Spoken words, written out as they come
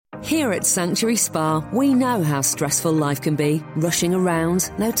Here at Sanctuary Spa, we know how stressful life can be. Rushing around,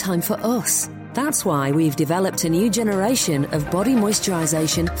 no time for us. That's why we've developed a new generation of body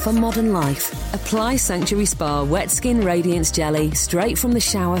moisturisation for modern life. Apply Sanctuary Spa Wet Skin Radiance Jelly straight from the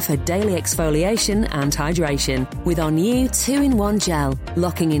shower for daily exfoliation and hydration with our new 2-in-1 gel,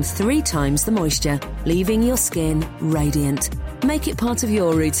 locking in 3 times the moisture, leaving your skin radiant. Make it part of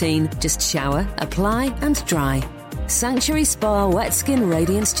your routine. Just shower, apply and dry. Sanctuary Spa Wet Skin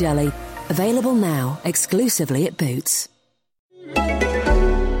Radiance Jelly. Available now, exclusively at Boots.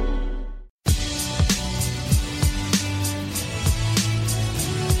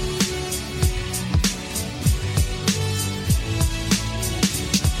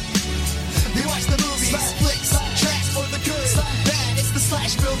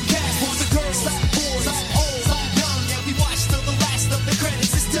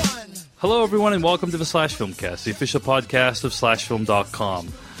 Hello, everyone, and welcome to the Slash Filmcast, the official podcast of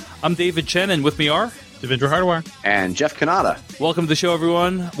SlashFilm.com. I'm David Chen, and with me are Devindra Hardwar and Jeff Kanata. Welcome to the show,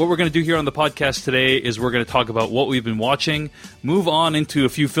 everyone. What we're going to do here on the podcast today is we're going to talk about what we've been watching, move on into a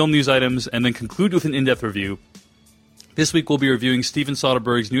few film news items, and then conclude with an in-depth review. This week, we'll be reviewing Steven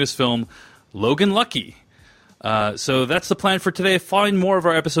Soderbergh's newest film, Logan Lucky. So that's the plan for today. Find more of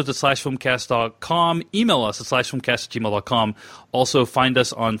our episodes at slashfilmcast.com. Email us at slashfilmcast@gmail.com. Also, find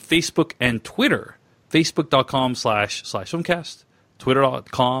us on Facebook and Twitter. Facebook.com/slashfilmcast.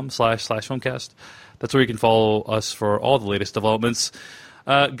 Twitter.com/slashfilmcast. That's where you can follow us for all the latest developments.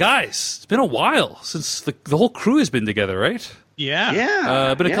 Guys, it's been a while since the whole crew has been together, right?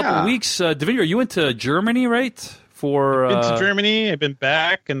 Yeah. Been a couple of weeks. Devindra, you went to Germany, right? I've been to Germany, I've been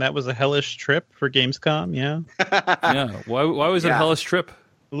back, and that was a hellish trip for Gamescom, yeah. Yeah. Why was it a hellish trip?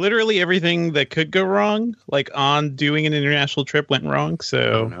 Literally everything that could go wrong, like on doing an international trip, went wrong.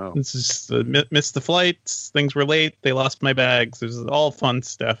 So This is missed the flights, things were late, they lost my bags. It was all fun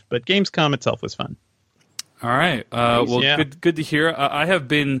stuff, but Gamescom itself was fun. All right. Good to hear. I have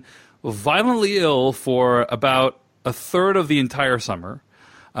been violently ill for about a third of the entire summer.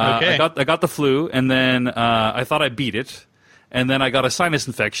 Okay. I got the flu, and then I thought I beat it, and then I got a sinus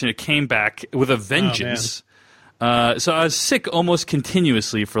infection. It came back with a vengeance. So I was sick almost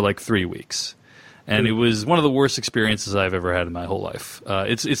continuously for like 3 weeks, and it was one of the worst experiences I've ever had in my whole life.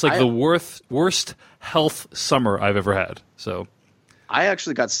 It's like the worst health summer I've ever had. So I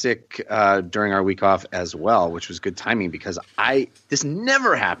actually got sick during our week off as well, which was good timing because this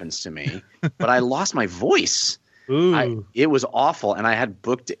never happens to me, but I lost my voice. It was awful, and I had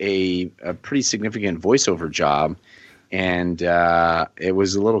booked a pretty significant voiceover job, and it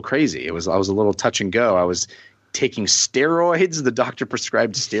was a little crazy. I was a little touch and go. I was taking steroids. The doctor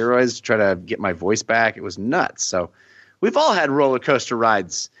prescribed steroids to try to get my voice back. It was nuts. So we've all had roller coaster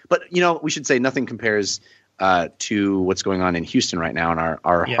rides, but we should say nothing compares to what's going on in Houston right now, and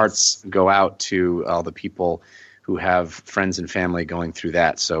our hearts go out to all the people who have friends and family going through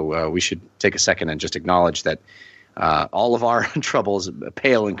that. So we should take a second and just acknowledge that. All of our troubles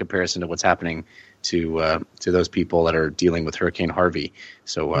pale in comparison to what's happening to those people that are dealing with Hurricane Harvey.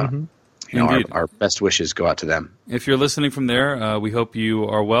 So, our best wishes go out to them. If you're listening from there, we hope you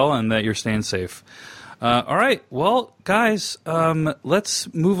are well and that you're staying safe. All right. Well, guys,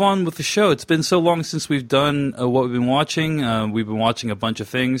 let's move on with the show. It's been so long since we've done what we've been watching. We've been watching a bunch of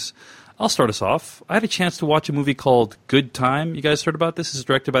things. I'll start us off. I had a chance to watch a movie called Good Time. You guys heard about this? This is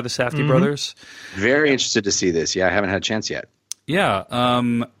directed by the Safdie brothers. Very interested to see this. Yeah, I haven't had a chance yet. Yeah.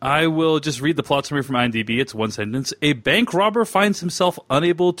 I will just read the plot summary from IMDb. It's one sentence. A bank robber finds himself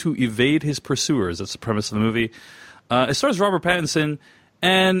unable to evade his pursuers. That's the premise of the movie. It stars Robert Pattinson,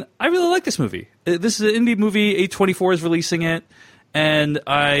 and I really like this movie. This is an indie movie. A24 is releasing it, and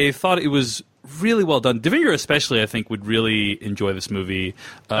I thought it was really well done. Devindra especially, I think, would really enjoy this movie.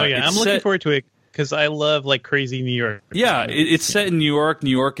 I'm looking forward to it because I love like crazy New York. Yeah, it's set in New York.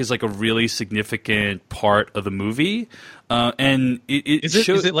 New York is like a really significant part of the movie, and is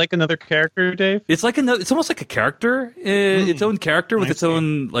it like another character, Dave? It's like it's almost like a character, its own character with its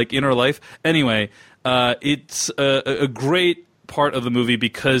own like inner life. Anyway, it's a great part of the movie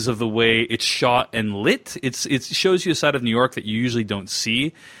because of the way it's shot and lit. It shows you a side of New York that you usually don't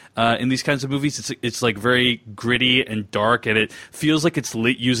see in these kinds of movies. It's like very gritty and dark, and it feels like it's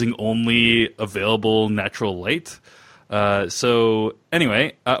lit using only available natural light. So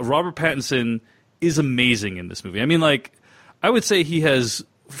anyway, Robert Pattinson is amazing in this movie. I mean, like, I would say he has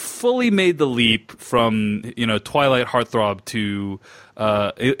fully made the leap from, Twilight heartthrob to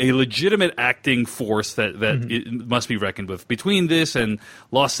a legitimate acting force that it must be reckoned with. Between this and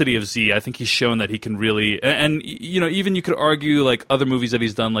Lost City of Z, I think he's shown that he can really, and even you could argue like other movies that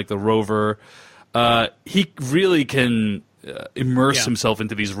he's done, like The Rover, he really can immerse himself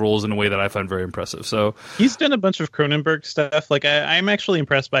into these roles in a way that I find very impressive. So he's done a bunch of Cronenberg stuff. Like I'm actually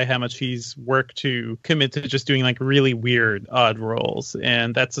impressed by how much he's worked to commit to just doing like really weird, odd roles.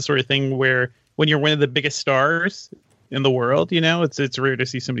 And that's the sort of thing where when you're one of the biggest stars in the world, it's rare to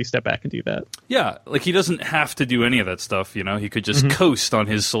see somebody step back and do that. Yeah, like he doesn't have to do any of that stuff, He could just coast on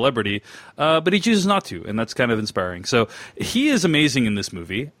his celebrity, but he chooses not to, and that's kind of inspiring. So he is amazing in this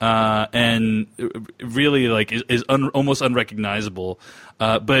movie, and really is almost unrecognizable.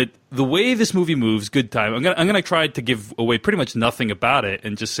 But the way this movie moves, good time. I'm gonna try to give away pretty much nothing about it,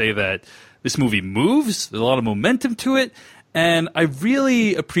 and just say that this movie moves. There's a lot of momentum to it. And I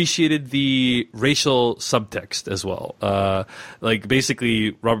really appreciated the racial subtext as well.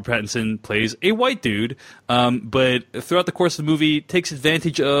 Basically, Robert Pattinson plays a white dude, but throughout the course of the movie, takes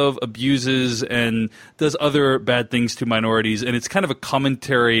advantage of, abuses, and does other bad things to minorities. And it's kind of a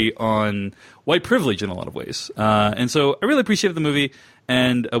commentary on white privilege in a lot of ways. And so I really appreciated the movie,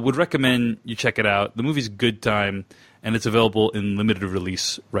 and I would recommend you check it out. The movie's good time, and it's available in limited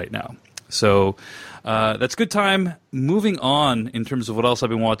release right now. So that's good time. Moving on in terms of what else I've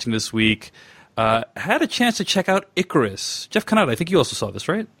been watching this week. Had a chance to check out Icarus. Jeff Cannata, I think you also saw this,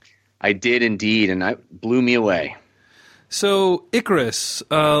 right? I did indeed, and it blew me away. So Icarus,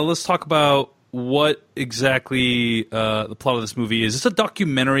 let's talk about what exactly the plot of this movie is. It's a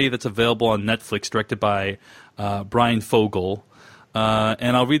documentary that's available on Netflix, directed by Brian Fogel.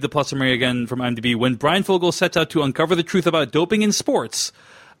 And I'll read the plot summary again from IMDb. When Brian Fogel sets out to uncover the truth about doping in sports,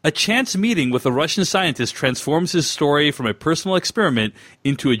 a chance meeting with a Russian scientist transforms his story from a personal experiment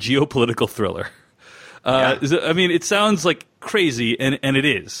into a geopolitical thriller. I mean, it sounds like crazy, and it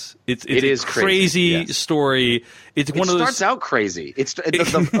is. It is a crazy story. It starts out crazy. It's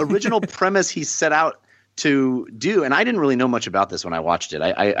the original premise he set out to do, and I didn't really know much about this when I watched it.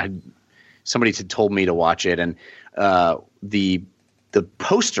 I somebody had told me to watch it, and the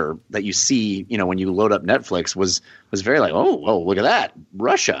poster that you see, when you load up Netflix was very like, oh, look at that,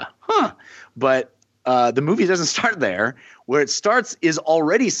 Russia, huh? But the movie doesn't start there. Where it starts is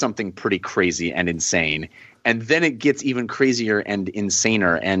already something pretty crazy and insane, and then it gets even crazier and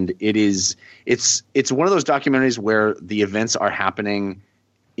insaner. And it's one of those documentaries where the events are happening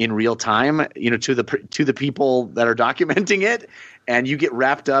in real time, to the people that are documenting it, and you get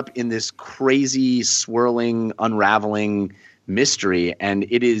wrapped up in this crazy, swirling, unraveling mystery, and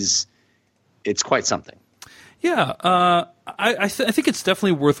it's quite something. Yeah, I think it's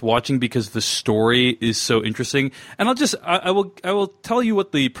definitely worth watching because the story is so interesting. And I will tell you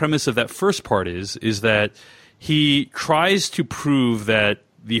what the premise of that first part is that he tries to prove that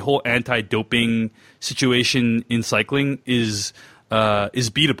the whole anti-doping situation in cycling is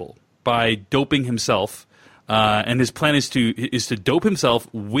beatable by doping himself, and his plan is to dope himself,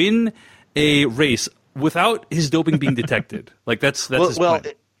 win a race without his doping being detected. That's his plan.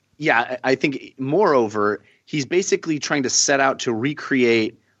 Yeah, I think moreover, he's basically trying to set out to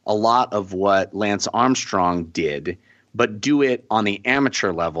recreate a lot of what Lance Armstrong did, but do it on the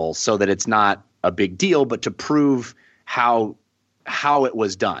amateur level so that it's not a big deal, but to prove how it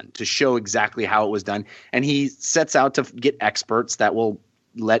was done, to show exactly how it was done. And he sets out to get experts that will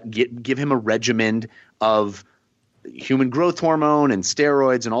give him a regimen of human growth hormone and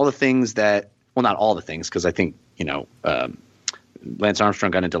steroids and all the things that – well, not all the things, because I think, Lance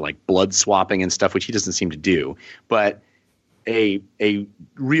Armstrong got into like blood swapping and stuff, which he doesn't seem to do. But a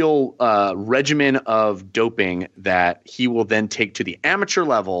real regimen of doping that he will then take to the amateur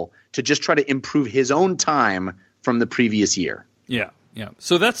level to just try to improve his own time from the previous year. Yeah. Yeah.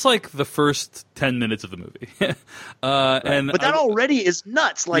 So that's like the first 10 minutes of the movie. Right. But that already is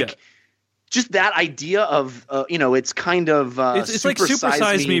nuts. Just that idea of, it's kind of it's like Super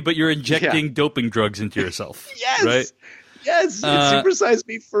Size Me, but you're injecting doping drugs into yourself. Yes. Right? Yes. It's Super Size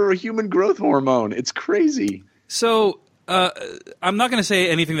Me for human growth hormone. It's crazy. So I'm not going to say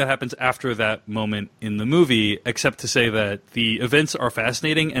anything that happens after that moment in the movie, except to say that the events are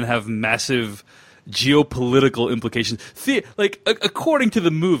fascinating and have massive geopolitical implications. According to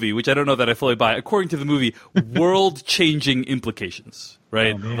the movie, which I don't know that I fully buy, according to the movie, world-changing implications,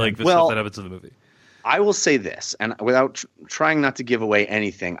 right? Oh, the stuff that happens in the movie. I will say this, and without trying not to give away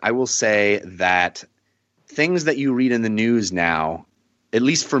anything, I will say that things that you read in the news now, at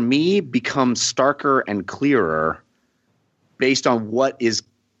least for me, become starker and clearer based on what is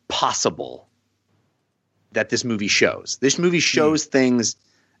possible that this movie shows. This movie shows things –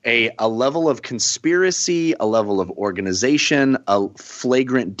 a level of conspiracy, a level of organization, a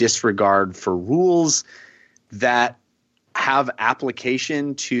flagrant disregard for rules that have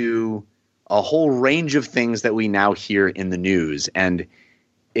application to a whole range of things that we now hear in the news. And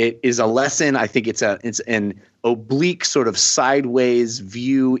it is a lesson. I think it's an oblique sort of sideways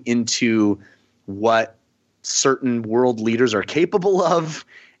view into what certain world leaders are capable of.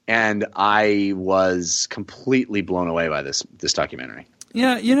 And I was completely blown away by this documentary.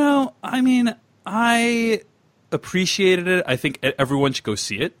 Yeah, you know, I mean, I appreciated it. I think everyone should go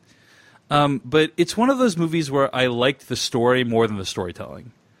see it. But it's one of those movies where I liked the story more than the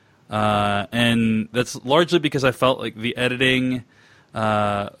storytelling. And that's largely because I felt like the editing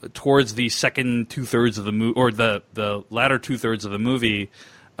towards the second 2/3 of the movie, or the latter 2/3 of the movie,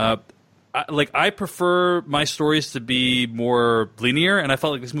 I prefer my stories to be more linear, and I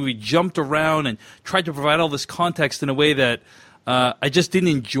felt like this movie jumped around and tried to provide all this context in a way that I just didn't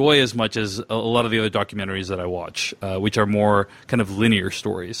enjoy as much as a lot of the other documentaries that I watch, which are more kind of linear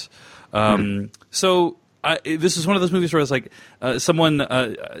stories. So this is one of those movies where I was like, someone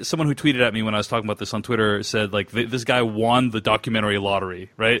who tweeted at me when I was talking about this on Twitter said, like, this guy won the documentary lottery,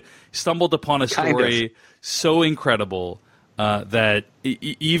 right? He stumbled upon a story so incredible that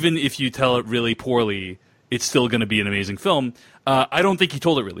even if you tell it really poorly, it's still going to be an amazing film. I don't think he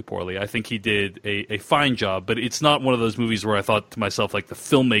told it really poorly. I think he did a fine job, but it's not one of those movies where I thought to myself, like, the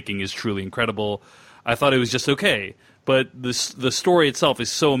filmmaking is truly incredible. I thought it was just okay. But the story itself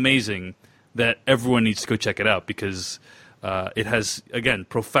is so amazing that everyone needs to go check it out because it has, again,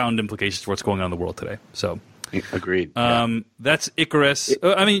 profound implications for what's going on in the world today. So, agreed. That's Icarus.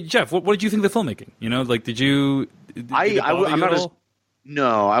 I mean, Jeff, what did you think of the filmmaking? You know, like, did you? I'm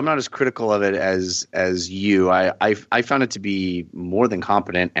not as critical of it as you. I found it to be more than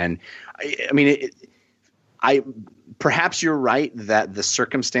competent, and I mean, perhaps you're right that the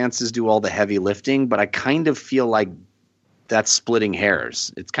circumstances do all the heavy lifting, but I kind of feel like that's splitting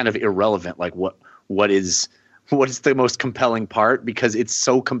hairs. It's kind of irrelevant. Like what is the most compelling part, because it's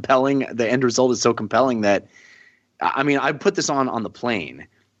so compelling. The end result is so compelling that, I mean, I put this on the plane.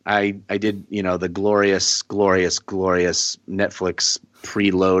 I did, the glorious Netflix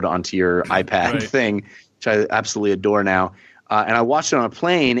preload onto your iPad thing, which I absolutely adore now. And I watched it on a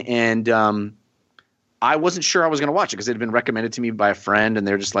plane, and I wasn't sure I was going to watch it because it had been recommended to me by a friend, and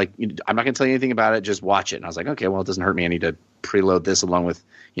they're just like, I'm not going to tell you anything about it, just watch it. And I was like, okay, well, it doesn't hurt me. I need to preload this along with,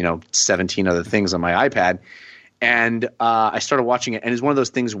 17 other things on my iPad. And I started watching it, and it's one of those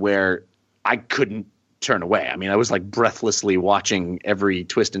things where I couldn't turn away. I mean, I was like breathlessly watching every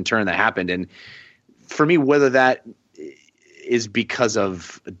twist and turn that happened. And for me, whether that is because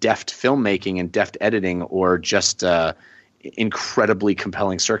of deft filmmaking and deft editing or just incredibly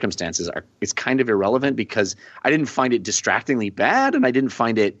compelling circumstances, it's kind of irrelevant, because I didn't find it distractingly bad, and I didn't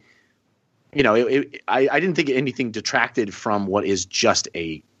find it, I didn't think anything detracted from what is just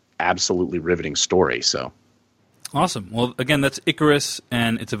a absolutely riveting story. So awesome. Well, again, that's Icarus,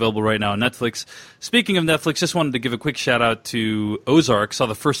 and it's available right now on Netflix. Speaking of Netflix, just wanted to give a quick shout out to Ozark. Saw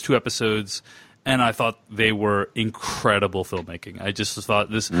the first 2 episodes, and I thought they were incredible filmmaking. I just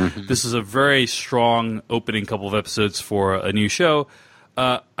thought this is a very strong opening couple of episodes for a new show.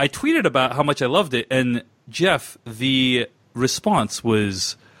 I tweeted about how much I loved it, and Jeff, the response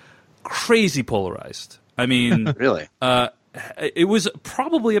was crazy polarized. I mean, really? It was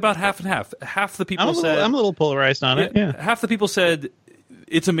probably about half and half. Half the people said I'm a little polarized on it. Yeah. Half the people said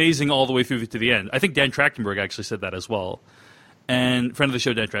it's amazing all the way through to the end. I think Dan Trachtenberg actually said that as well. And friend of the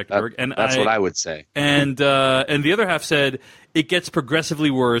show, Dan Trachtenberg. That's what I would say. And the other half said it gets progressively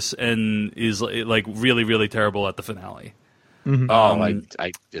worse and is like really, really terrible at the finale. Mm-hmm.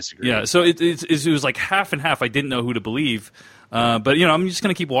 I disagree. Yeah, so it was like half and half. I didn't know who to believe, but I'm just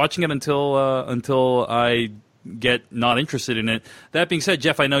going to keep watching it until I get not interested in it. That being said,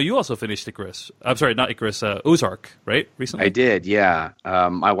 Jeff, I know you also finished Icarus. I'm sorry, not Icarus, Ozark, right? Recently, I did. Yeah,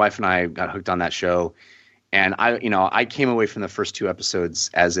 my wife and I got hooked on that show. And I came away from the first 2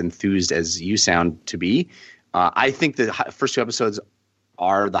 episodes as enthused as you sound to be. I think the first 2 episodes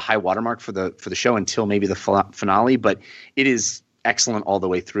are the high watermark for the show until maybe the finale, but it is excellent all the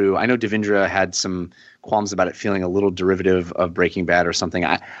way through. I know Devindra had some qualms about it feeling a little derivative of Breaking Bad or something.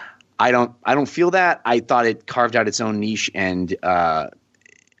 I don't feel that. I thought it carved out its own niche, and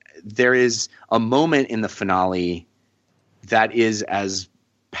there is a moment in the finale that is as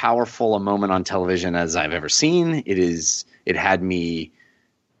powerful a moment on television as I've ever seen. It had me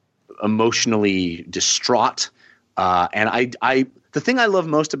emotionally distraught. And the thing I love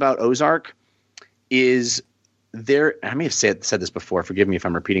most about Ozark is I may have said this before, forgive me if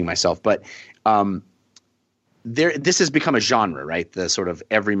I'm repeating myself, but this has become a genre, right? The sort of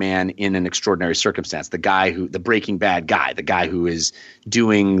everyman in an extraordinary circumstance, the Breaking Bad guy, the guy who is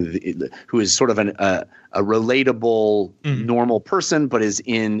sort of a relatable, normal person, but is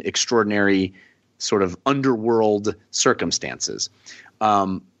in extraordinary sort of underworld circumstances.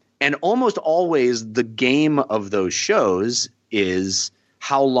 And almost always the game of those shows is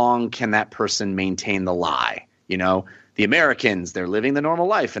how long can that person maintain the lie? You know, the Americans, they're living the normal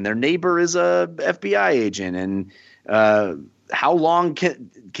life and their neighbor is a FBI agent. And how long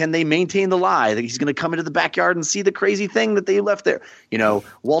can they maintain the lie that he's going to come into the backyard and see the crazy thing that they left there? You know,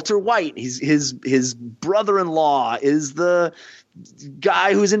 Walter White, his brother-in-law is the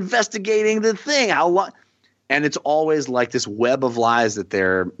guy who's investigating the thing. How long? And it's always like this web of lies that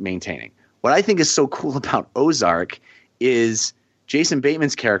they're maintaining. What I think is so cool about Ozark is Jason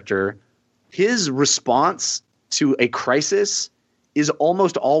Bateman's character, his response to a crisis is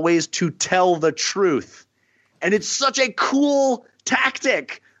almost always to tell the truth. And it's such a cool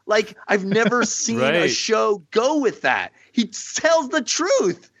tactic. Like, I've never seen a show go with that. He tells the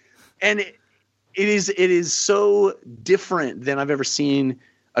truth. And it is so different than I've ever seen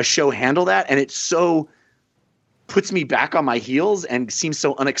a show handle that. And it's so puts me back on my heels and seems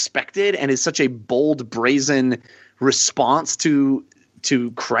so unexpected and is such a bold, brazen response to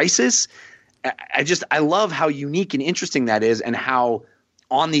crisis. I love how unique and interesting that is and how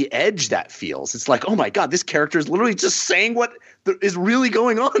on the edge that feels. It's like, oh my God, this character is literally just saying what is really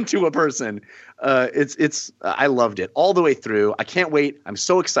going on to a person. I loved it all the way through. I can't wait. I'm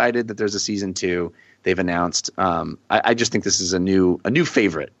so excited that there's a season 2 they've announced. I just think this is a new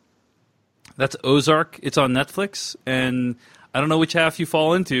favorite. That's Ozark. It's on Netflix, and I don't know which half you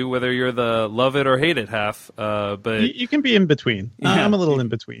fall into, whether you're the love it or hate it half. But you can be in between. Yeah. I'm a little in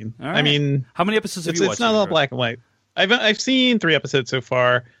between. Right. I mean, how many episodes have you watched? It's not all black and white. I've seen 3 episodes so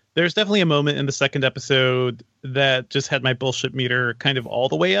far. There's definitely a moment in the second episode that just had my bullshit meter kind of all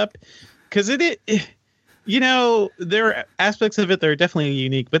the way up, because you know, there are aspects of it that are definitely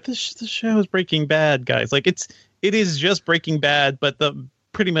unique. But this show is Breaking Bad, guys. Like it is just Breaking Bad, but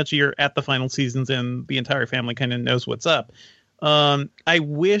pretty much you're at the final seasons and the entire family kind of knows what's up. I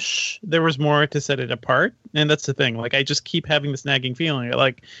wish there was more to set it apart. And that's the thing. Like, I just keep having this nagging feeling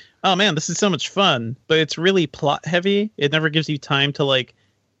like, oh man, this is so much fun, but it's really plot heavy. It never gives you time to like,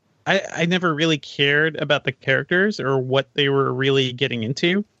 I never really cared about the characters or what they were really getting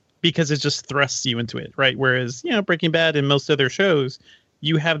into because it just thrusts you into it. Right. Whereas, you know, Breaking Bad and most other shows,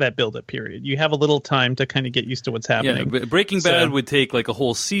 you have that build-up period. You have a little time to kind of get used to what's happening. Yeah, but Breaking Bad would take like a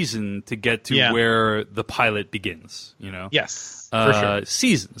whole season to get to where the pilot begins, you know? Yes, for sure.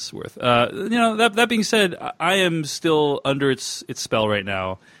 Seasons worth. You know, that being said, I am still under its spell right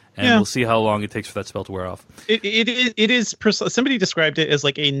now, and we'll see how long it takes for that spell to wear off. It is somebody described it as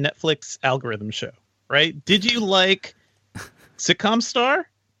like a Netflix algorithm show, right? Did you like Sitcom Star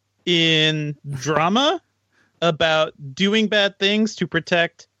in drama about doing bad things to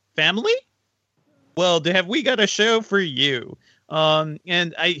protect family? Well, have we got a show for you? And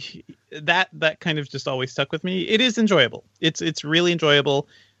that kind of just always stuck with me. It is enjoyable. It's really enjoyable.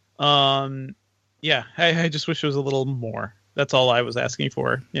 I just wish it was a little more. That's all I was asking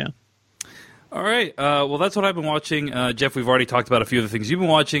for. Yeah. All right. Well, that's what I've been watching. Jeff, we've already talked about a few of the things you've been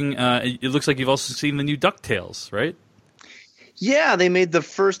watching. It looks like you've also seen the new DuckTales, right? Yeah, they made the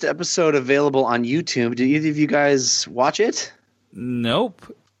first episode available on YouTube. Did either of you guys watch it?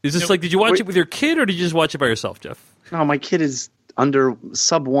 Nope. Is this like, did you watch it with your kid or did you just watch it by yourself, Jeff? No, my kid is under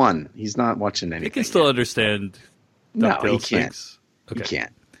sub 1. He's not watching anything. He can still understand DuckTales. No, he can't. Things. Okay. He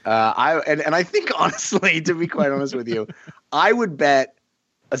can't. I think, honestly, to be quite honest with you, I would bet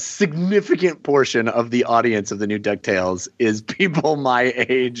a significant portion of the audience of the new DuckTales is people my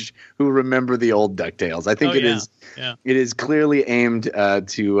age who remember the old DuckTales. I think it is clearly aimed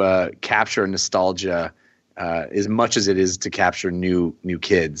to capture nostalgia as much as it is to capture new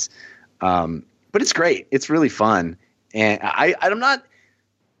kids. But it's great. It's really fun. And I'm not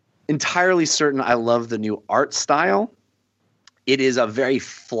entirely certain I love the new art style. It is a very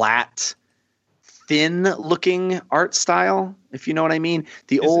flat, thin-looking art style, if you know what I mean.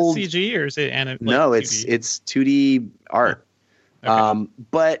 Is it CG or is it animated? No, 2D? It's 2D art. Okay.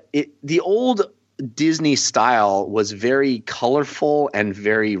 But the old Disney style was very colorful and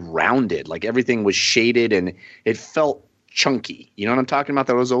very rounded. Like everything was shaded and it felt chunky. You know what I'm talking about?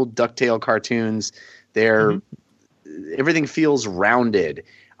 Those old DuckTale cartoons. Everything feels rounded.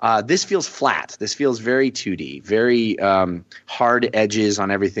 This feels flat. This feels very 2D, very hard edges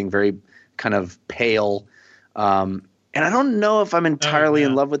on everything, very kind of pale. And I don't know if I'm entirely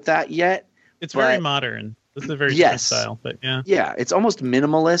in love with that yet. It's very modern. This is a very different style, but yeah. Yeah, it's almost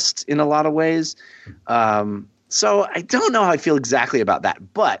minimalist in a lot of ways. So I don't know how I feel exactly about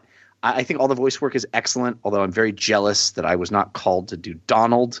that, but I think all the voice work is excellent, although I'm very jealous that I was not called to do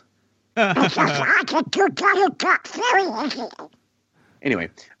Donald. Anyway.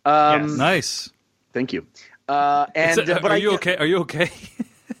 Nice. Thank you. Are you okay? Are you okay?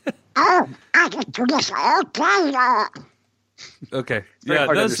 Okay. Yeah,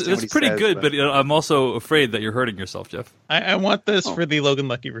 that's pretty good, but I'm also afraid that you're hurting yourself, Jeff. I want this for the Logan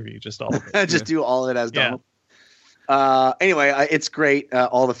Lucky review, just all of it. Just do all of it as Donald. Anyway, it's great.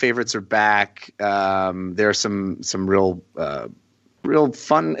 All the favorites are back. There's some real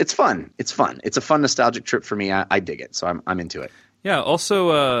fun. It's fun. It's a fun nostalgic trip for me. I dig it, so I'm into it. Yeah.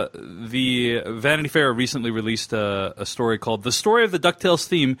 Also, the Vanity Fair recently released a story called "The Story of the DuckTales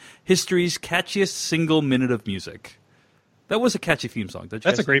Theme: History's Catchiest Single Minute of Music." That was a catchy theme song.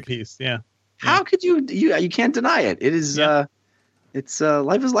 That's a great piece. Yeah. How could you can't deny it? It is. Yeah. It's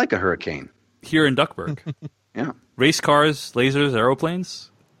life is like a hurricane here in Duckburg. Yeah. Race cars, lasers,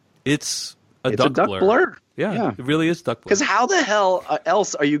 aeroplanes. It's a duck blur. Yeah, it really is duck blur. Because how the hell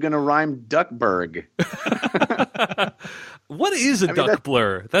else are you going to rhyme Duckburg? What is a duck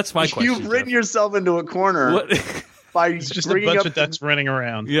blur? That's my question. You've written yourself into a corner by it's just a bunch of ducks running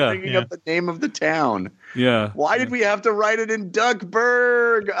around. Bringing up the name of the town. Yeah. Why did we have to write it in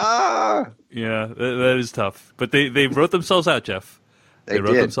Duckburg? Yeah, that is tough. But they wrote themselves out, Jeff. They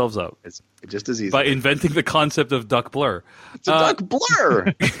wrote themselves out. It's just as easy. By inventing the concept of duck blur. It's a duck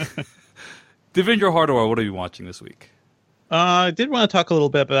blur. Devendra Hardawar, what are you watching this week? I did want to talk a little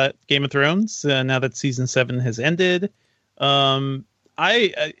bit about Game of Thrones now that season 7 has ended.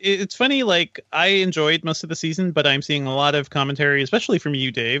 It's funny, like I enjoyed most of the season, but I'm seeing a lot of commentary, especially from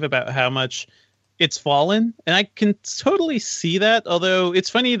you, Dave, about how much it's fallen, and I can totally see that. Although it's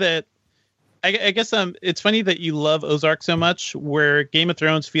funny that I guess it's funny that you love Ozark so much, where Game of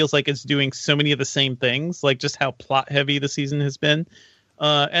Thrones feels like it's doing so many of the same things, like just how plot heavy the season has been.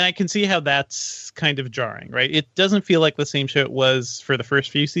 And I can see how that's kind of jarring, right? It doesn't feel like the same show it was for the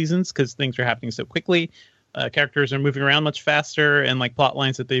first few seasons because things are happening so quickly. Characters are moving around much faster, and like plot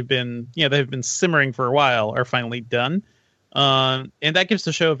lines that they've been simmering for a while are finally done. And that gives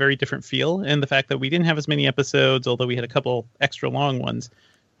the show a very different feel. And the fact that we didn't have as many episodes, although we had a couple extra long ones,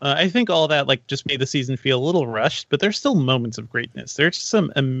 I think all that like just made the season feel a little rushed. But there's still moments of greatness. There's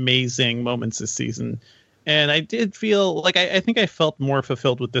some amazing moments this season. And I did feel like I think I felt more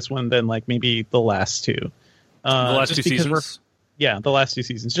fulfilled with this one than like maybe the last two. The last two seasons? The last two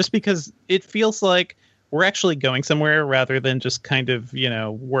seasons. Just because it feels like we're actually going somewhere rather than just kind of,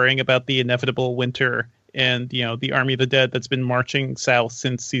 worrying about the inevitable winter and, the Army of the Dead that's been marching south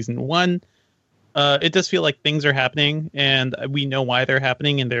since season 1. It does feel like things are happening and we know why they're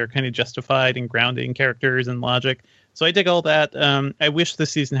happening and they're kind of justified and grounded in characters and logic. So I dig all that. I wish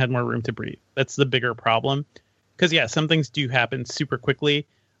this season had more room to breathe. That's the bigger problem. Because, some things do happen super quickly.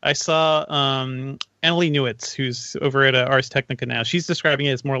 I saw Annalie Newitz, who's over at Ars Technica now. She's describing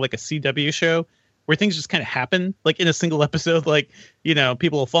it as more like a CW show where things just kind of happen, like in a single episode. Like,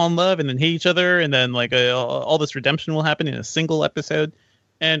 people will fall in love and then hate each other. And then like all this redemption will happen in a single episode.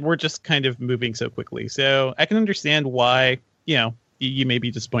 And we're just kind of moving so quickly. So I can understand why, you may be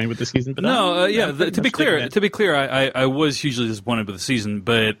disappointed with the season, but to be clear, I was hugely disappointed with the season,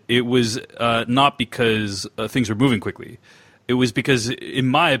 but it was not because things were moving quickly. It was because, in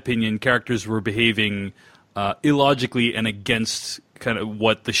my opinion, characters were behaving illogically and against kind of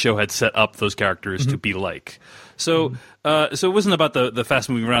what the show had set up those characters to be like. So, so it wasn't about the fast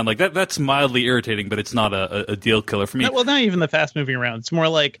moving around like that. That's mildly irritating, but it's not a deal killer for me. Well, not even the fast moving around. It's more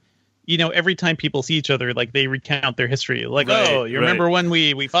like, every time people see each other, like they recount their history. Like, remember when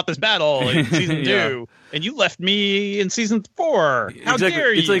we fought this battle in season 2, and you left me in season 4? How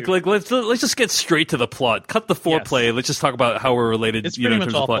dare you? It's like let's just get straight to the plot. Cut the foreplay. Yes. Let's just talk about how we're related. It's pretty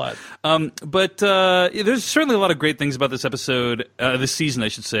much all plot. But there's certainly a lot of great things about this episode, this season, I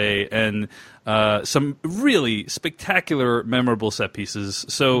should say, and some really spectacular, memorable set pieces.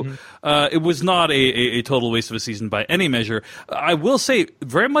 So it was not a total waste of a season by any measure. I will say,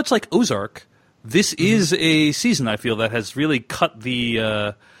 very much like Ozark, this is a season, I feel, that has really cut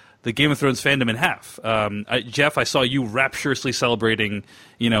the Game of Thrones fandom in half. Jeff, I saw you rapturously celebrating,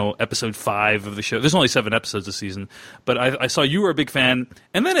 episode 5 of the show. There's only 7 episodes this season, but I saw you were a big fan.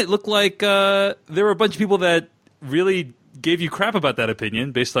 And then it looked like there were a bunch of people that really gave you crap about that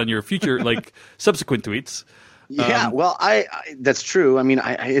opinion based on your future, subsequent tweets. Yeah, well, I that's true. I mean,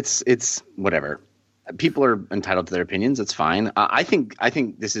 it's whatever. People are entitled to their opinions. It's fine. I think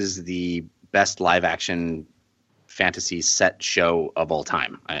this is the best live action fantasy set show of all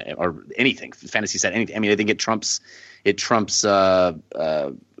time, or anything fantasy set. Anything. I mean, I think it trumps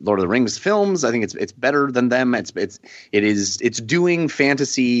Lord of the Rings films. I think it's better than them. It's doing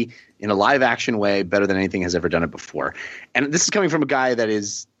fantasy in a live action way better than anything has ever done it before. And this is coming from a guy that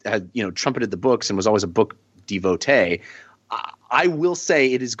had trumpeted the books and was always a book devotee. I will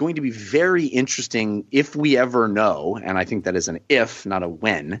say it is going to be very interesting if we ever know, and I think that is an if, not a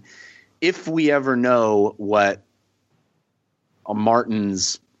when, if we ever know what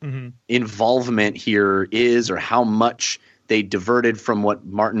Martin's involvement here is, or how much they diverted from what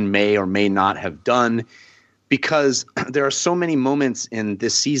Martin may or may not have done, because there are so many moments in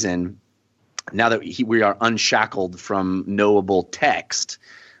this season now that we are unshackled from knowable text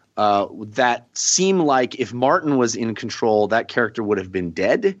that seem like if Martin was in control, that character would have been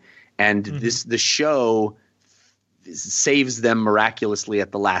dead, and the show saves them miraculously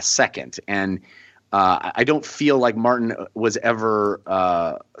at the last second. And I don't feel like Martin was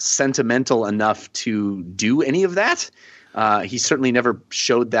ever sentimental enough to do any of that. He certainly never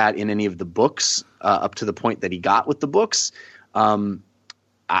showed that in any of the books up to the point that he got with the books. I'm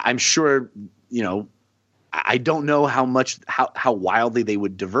sure, I don't know how wildly they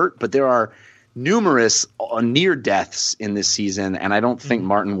would divert, but there are numerous near deaths in this season, and I don't think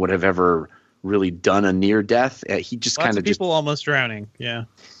Martin would have ever really done a near death. He just kind of people almost drowning. Yeah.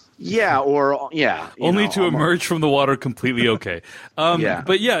 Yeah, only to emerge from the water completely okay.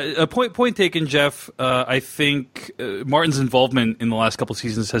 But yeah, point taken, Jeff. I think Martin's involvement in the last couple of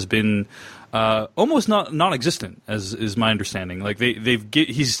seasons has been almost non-existent, as is my understanding. Like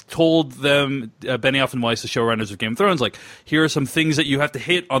he's told them, Benioff and Weiss, the showrunners of Game of Thrones, like, here are some things that you have to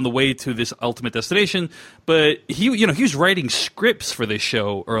hit on the way to this ultimate destination. But he was writing scripts for this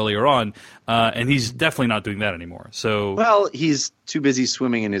show earlier on, and he's definitely not doing that anymore. So, well, he's too busy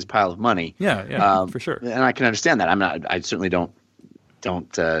swimming in his pile of money. Yeah, for sure. And I can understand that. I certainly don't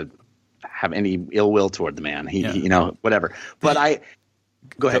have any ill will toward the man. Whatever. But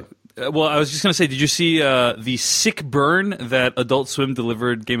go ahead. Well, I was just going to say, did you see the sick burn that Adult Swim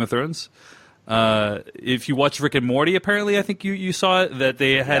delivered Game of Thrones? If you watch Rick and Morty, apparently, I think you saw it, that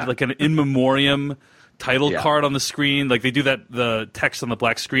they had like an in memoriam title card on the screen. Like they do the text on the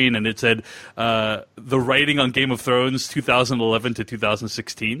black screen, and it said the writing on Game of Thrones 2011 to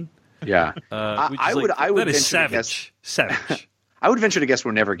 2016. Yeah. I would venture is savage. Savage. I would venture to guess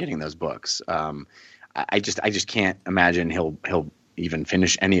we're never getting those books. I just can't imagine he'll even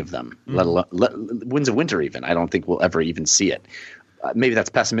finish any of them, let alone Winds of Winter even. I don't think we'll ever even see it. Maybe that's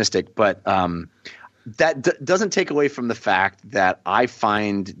pessimistic, but that doesn't take away from the fact that I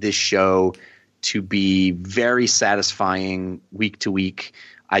find this show to be very satisfying week to week.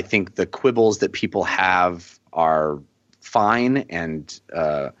 I think the quibbles that people have are fine and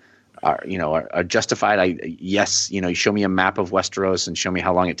are justified. You show me a map of Westeros and show me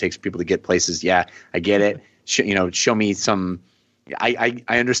how long it takes people to get places. Yeah, I get it. Show me some. I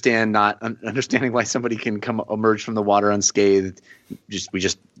understand not understanding why somebody can emerge from the water unscathed, just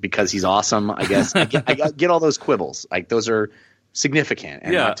because he's awesome. I guess I get all those quibbles. Like those are significant.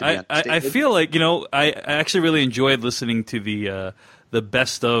 And I feel like I actually really enjoyed listening to the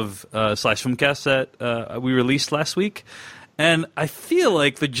best of / filmcast that we released last week, and I feel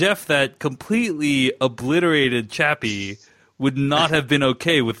like the Jeff that completely obliterated Chappie would not have been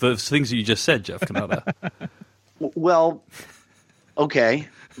okay with the things that you just said, Jeff Kanata. Well. Okay,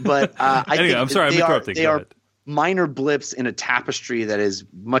 but anyway, I'm sorry, I'm interrupting. They are minor blips in a tapestry that is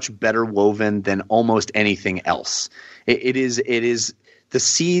much better woven than almost anything else. It is the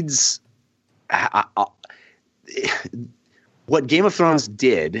seeds. What Game of Thrones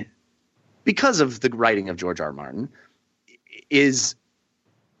did, because of the writing of George R. R. Martin, is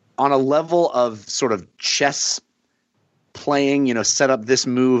on a level of sort of chess playing. Set up this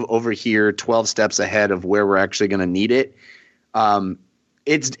move over here, 12 steps ahead of where we're actually going to need it.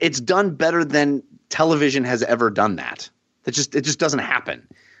 It's done better than television has ever done that. It just doesn't happen.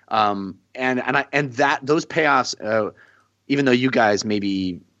 And those payoffs, even though you guys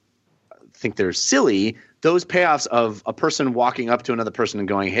maybe think they're silly, those payoffs of a person walking up to another person and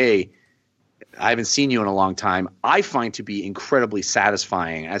going, "Hey, I haven't seen you in a long time," I find to be incredibly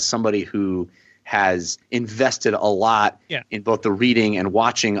satisfying as somebody who has invested a lot in both the reading and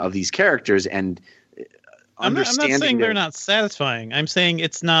watching of these characters and. I'm not saying they're not satisfying. I'm saying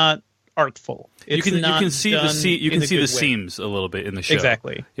it's not artful. You can see the seams a little bit in the show.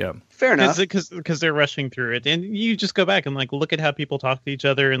 Exactly. Yeah. Fair enough. Because they're rushing through it, and you just go back and look at how people talk to each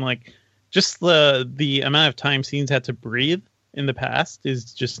other, and just the amount of time scenes had to breathe in the past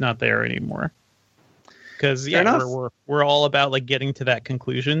is just not there anymore. Because we're all about getting to that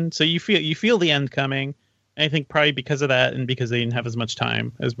conclusion. So you feel the end coming. I think probably because of that, and because they didn't have as much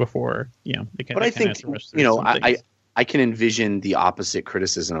time as before, But I think I can envision the opposite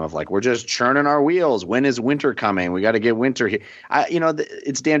criticism of we're just churning our wheels. When is winter coming? We got to get winter here.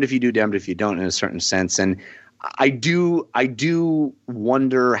 It's damned if you do, damned if you don't, in a certain sense. And I do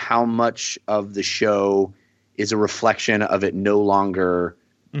wonder how much of the show is a reflection of it no longer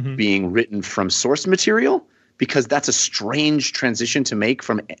being written from source material, because that's a strange transition to make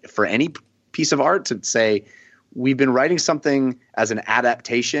for any piece of art, to say we've been writing something as an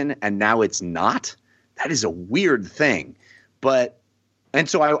adaptation and now it's not. That is a weird thing. And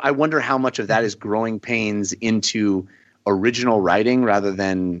so I wonder how much of that is growing pains into original writing rather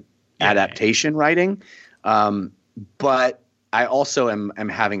than adaptation writing. But I also am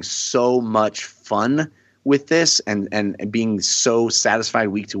having so much fun with this and being so satisfied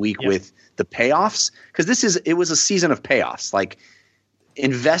week to week with the payoffs, because it was a season of payoffs. Like,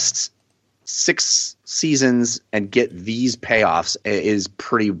 invest 6 seasons and get these payoffs is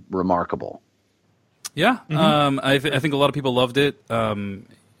pretty remarkable. Yeah, I think a lot of people loved it,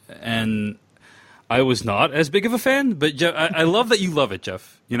 and I was not as big of a fan. But Jeff, I love that you love it,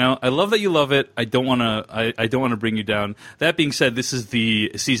 Jeff. You know, I love that you love it. I don't want to bring you down. That being said, this is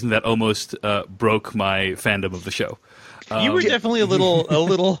the season that almost broke my fandom of the show. You were definitely a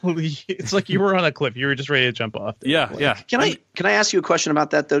little. It's like you were on a cliff. You were just ready to jump off. Yeah. Can I ask you a question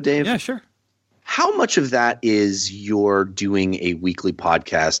about that though, Dave? Yeah, sure. How much of that is you're doing a weekly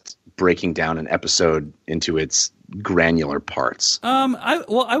podcast, breaking down an episode into its granular parts?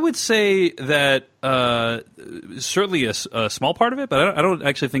 I would say that certainly a small part of it, but I don't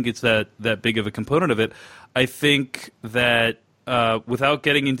actually think it's that big of a component of it. I think that without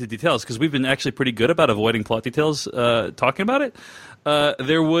getting into details, because we've been actually pretty good about avoiding plot details talking about it,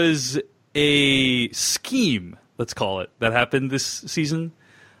 there was a scheme, let's call it, that happened this season.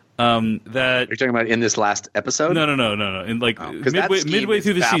 That you're talking about in this last episode? No. In midway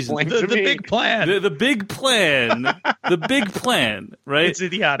through the season, the big plan, the big plan, the big plan, right? It's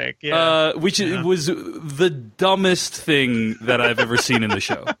idiotic, yeah. Was the dumbest thing that I've ever seen in the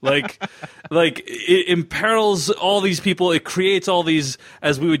show. Like it imperils all these people. It creates all these,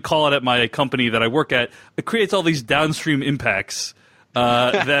 as we would call it at my company that I work at, it creates all these downstream impacts.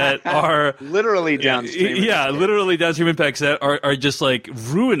 That are literally downstream. Literally downstream impacts that are just like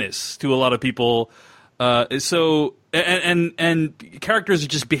ruinous to a lot of people. So characters are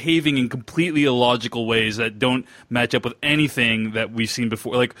just behaving in completely illogical ways that don't match up with anything that we've seen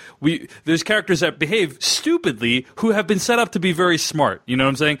before. Like there's characters that behave stupidly who have been set up to be very smart. You know what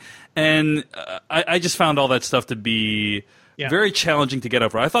I'm saying? And I just found all that stuff to be very challenging to get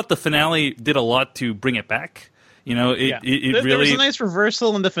over. I thought the finale did a lot to bring it back. You know, it really... There was a nice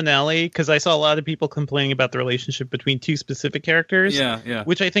reversal in the finale, because I saw a lot of people complaining about the relationship between 2 specific characters. Yeah.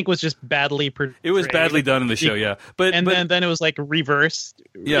 Which I think was just badly portrayed. It was badly done in the show, yeah. Then it was like reversed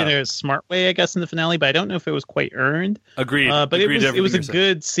in a smart way, I guess, in the finale, but I don't know if it was quite earned. Agreed. But it was a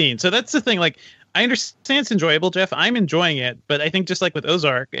good scene. So that's the thing, like, I understand it's enjoyable, Jeff. I'm enjoying it, but I think just like with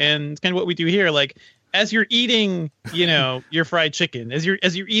Ozark, and it's kind of what we do here, like, as you're eating, your fried chicken, as you're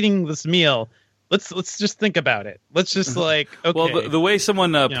eating this meal... Let's just think about it. Let's just okay. Well, the way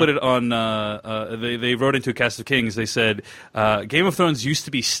someone put it on, they wrote into Cast of Kings. They said Game of Thrones used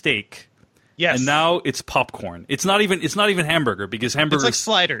to be steak, and now it's popcorn. It's not even hamburger, because hamburgers it's like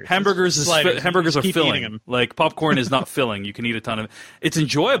sliders. Hamburgers are filling. Like popcorn is not filling. You can eat a ton of it. It's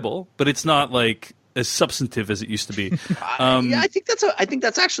enjoyable, but it's not like as substantive as it used to be. I think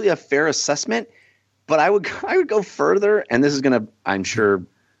that's actually a fair assessment. But I would go further, and this is going to, I'm sure,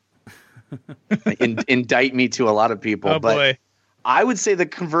 indict me to a lot of people. But I would say the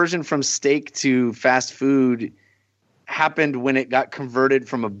conversion from steak to fast food happened when it got converted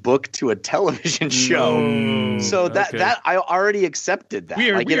from a book to a television show. So that I already accepted that. We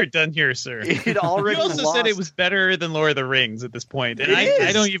are done here, sir. It already You also said it was better than Lord of the Rings at this point, and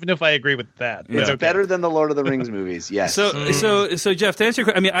I don't even know if I agree with that. It's better than the Lord of the Rings movies. Yes. So Jeff, to answer your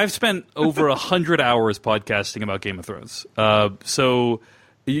question, I mean, I've spent over 100 hours podcasting about Game of Thrones. So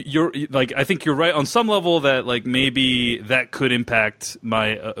you're like, I think you're right on some level that like maybe that could impact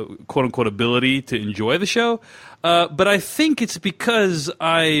my quote unquote ability to enjoy the show. But I think it's because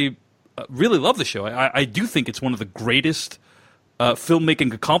I really love the show. I do think it's one of the greatest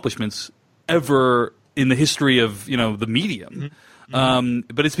filmmaking accomplishments ever in the history of the medium.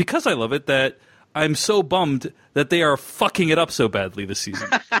 Mm-hmm. But it's because I love it that I'm so bummed that they are fucking it up so badly this season.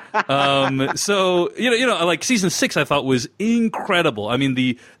 So like season 6, I thought was incredible. I mean,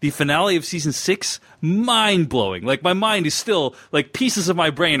 the finale of season 6, mind blowing. Like my mind is still like pieces of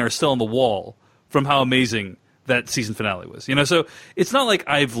my brain are still on the wall from how amazing that season finale was. So it's not like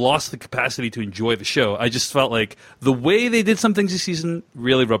I've lost the capacity to enjoy the show. I just felt like the way they did some things this season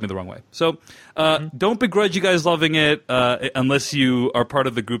really rubbed me the wrong way. So don't begrudge you guys loving it unless you are part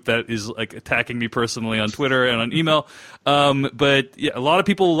of the group that is like attacking me personally on Twitter and on email. But yeah, a lot of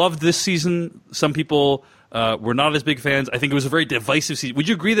people loved this season. Some people were not as big fans. I think it was a very divisive season. Would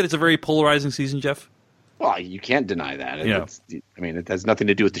you agree that it's a very polarizing season, Jeff? Well, you can't deny that. Yeah. It has nothing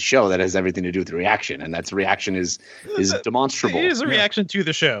to do with the show. That has everything to do with the reaction, and that reaction is demonstrable. It is a reaction to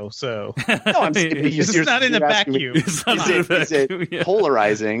the show, so no, I'm it's not in a vacuum. It's not in a vacuum. Is it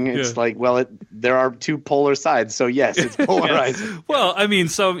polarizing? It's like, well, there are two polar sides, so yes, it's polarizing. Yes. Well, I mean,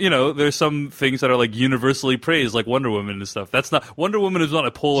 there's some things that are like universally praised, like Wonder Woman and stuff. That's not Wonder Woman is not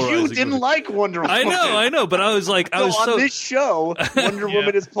a polarizing. You didn't like Wonder Woman. I know, but I was like, on this show, Wonder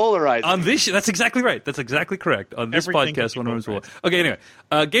Woman is polarizing. On this, that's exactly right. That's exactly correct. On this podcast, Wonder Woman's polarizing. Okay,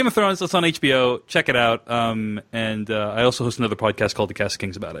 anyway, Game of Thrones. That's on HBO. Check it out. And I also host another podcast called The Cast of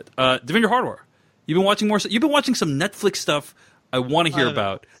Kings about it. Devendra Hardware. You've been watching more. You've been watching some Netflix stuff. I want to hear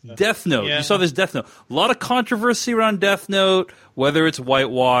about Death Note. Yeah. You saw this Death Note. A lot of controversy around Death Note, whether it's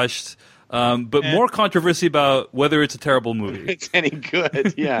whitewashed. But more controversy about whether it's a terrible movie. It's any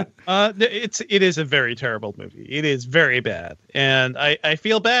good, yeah. It is a very terrible movie. It is very bad. And I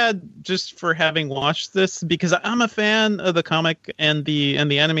feel bad just for having watched this because I'm a fan of the comic and the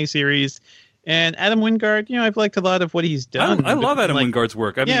anime series. And Adam Wingard, I've liked a lot of what he's done. I love Adam Wingard's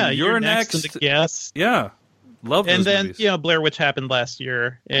work. I mean, You're Next. Yes. Yeah. Love those movies. And then, Blair Witch happened last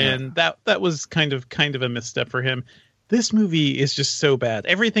year. And that was kind of a misstep for him. This movie is just so bad.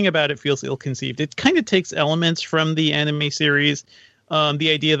 Everything about it feels ill-conceived. It kind of takes elements from the anime series. The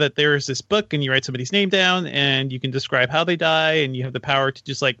idea that there's this book and you write somebody's name down and you can describe how they die and you have the power to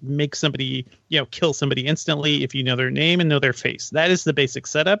just like make somebody, kill somebody instantly if you know their name and know their face. That is the basic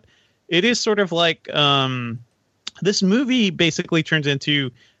setup. It is sort of like this movie basically turns into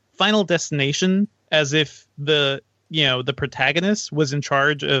Final Destination as if the protagonist was in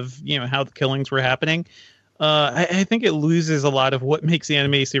charge of, how the killings were happening. I think it loses a lot of what makes the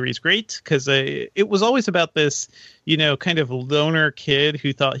anime series great because it was always about this, kind of loner kid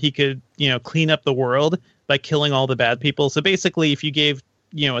who thought he could, clean up the world by killing all the bad people. So basically, if you gave,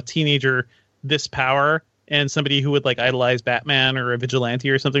 a teenager this power and somebody who would like idolize Batman or a vigilante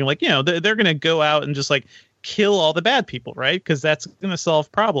or something like, they're going to go out and just like kill all the bad people, right? Because that's going to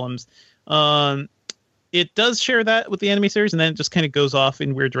solve problems. It does share that with the anime series, and then it just kind of goes off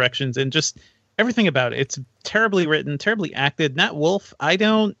in weird directions and just everything about it. It's terribly written, terribly acted. Nat Wolff, I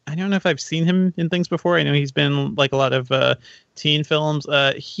don't know if I've seen him in things before. I know he's been like a lot of teen films.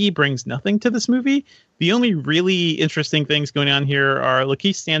 He brings nothing to this movie. The only really interesting things going on here are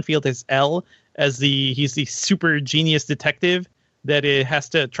Lakeith Stanfield as L, as he's the super genius detective that it has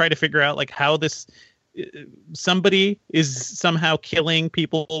to try to figure out like how this somebody is somehow killing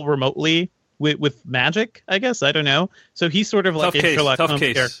people remotely with magic, I guess. I don't know. So he's sort of like a Sherlock Holmes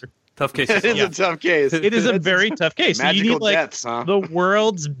character. Tough case. It is a tough case. It is a very tough case. So you need deaths, huh? the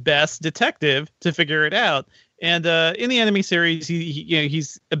world's best detective to figure it out. And in the anime series,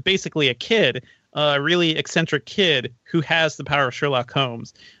 he's basically a kid, a really eccentric kid who has the power of Sherlock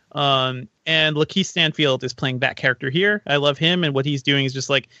Holmes. And Lakeith Stanfield is playing that character here. I love him, and what he's doing is just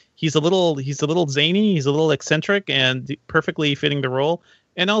like he's a little zany, he's a little eccentric, and perfectly fitting the role.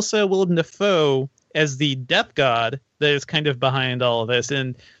 And also Willem Dafoe as the death god that is kind of behind all of this,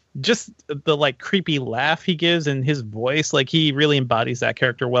 and just the like creepy laugh he gives and his voice, like he really embodies that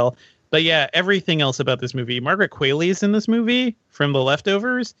character well. But yeah, everything else about this movie. Margaret Qualley is in this movie from The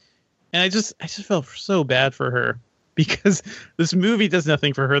Leftovers, and I just felt so bad for her because this movie does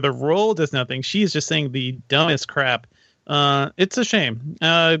nothing for her. The role does nothing. She's just saying the dumbest crap. It's a shame.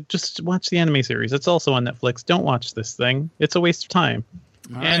 Just watch the anime series. It's also on Netflix. Don't watch this thing. It's a waste of time.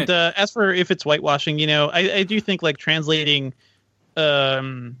 All and right. As for if it's whitewashing, I do think like translating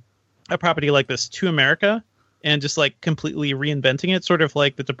a property like this to America and just like completely reinventing it, sort of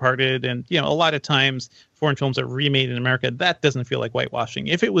like The Departed, and a lot of times foreign films are remade in America. That doesn't feel like whitewashing.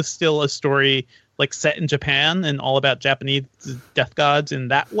 If it was still a story like set in Japan and all about Japanese death gods in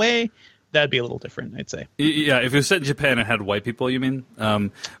that way, that'd be a little different, I'd say. Yeah, if it was set in Japan and had white people, you mean?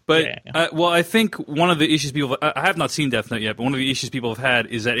 Well, I think one of the issues people... I have not seen Death Note yet, but one of the issues people have had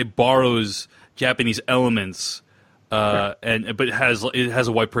is that it borrows Japanese elements, but it has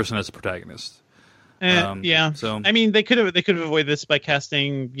a white person as a protagonist. So I mean, they could have avoided this by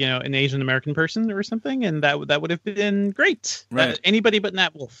casting, an Asian American person or something, and that would have been great. Right. Anybody but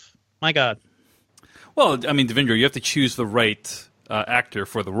Nat Wolff. My God. Well, I mean, Devendra, you have to choose the right actor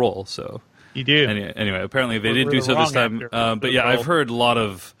for the role. So you do. Anyway, apparently they didn't do so this time. But yeah, I've heard a lot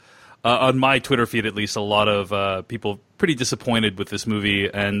of on my Twitter feed, at least, a lot of people pretty disappointed with this movie,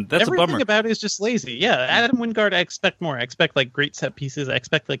 and that's a bummer. Everything about it is just lazy. Yeah, Adam Wingard, I expect more. I expect like great set pieces. I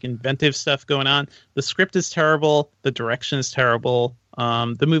expect like inventive stuff going on. The script is terrible. The direction is terrible.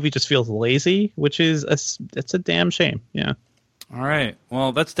 The movie just feels lazy, which is it's a damn shame. Yeah. All right.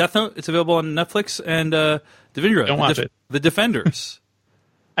 Well, that's Death Note. It's available on Netflix, and Devendra, don't watch it. The Defenders.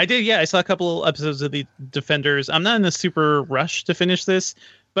 I did, yeah. I saw a couple episodes of the Defenders. I'm not in a super rush to finish this,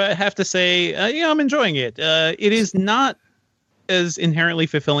 but I have to say, I'm enjoying it. It is not as inherently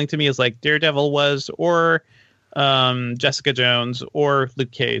fulfilling to me as like Daredevil was, or Jessica Jones, or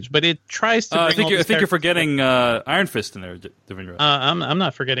Luke Cage. But it tries to. I think you're forgetting Iron Fist in there, Devindra. I'm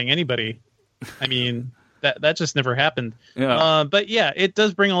not forgetting anybody. I mean, that just never happened. Yeah. But yeah, it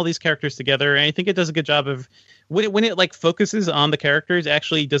does bring all these characters together, and I think it does a good job of when it like focuses on the characters.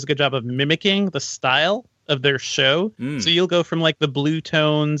 Actually, does a good job of mimicking the style of their show. So you'll go from like the blue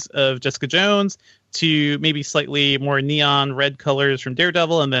tones of Jessica Jones to maybe slightly more neon red colors from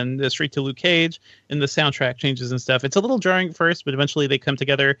Daredevil, and then straight to Luke Cage, and the soundtrack changes and stuff. It's a little jarring at first, but eventually they come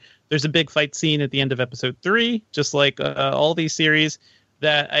together. There's a big fight scene at the end of episode 3, just like all these series,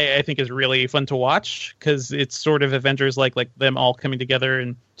 that I think is really fun to watch, because it's sort of Avengers like them all coming together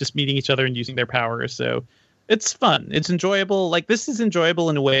and just meeting each other and using their powers. So it's fun. It's enjoyable. Like, this is enjoyable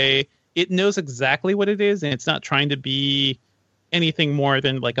in a way. It knows exactly what it is, and it's not trying to be anything more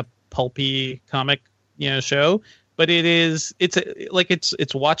than like a pulpy comic, show. But it's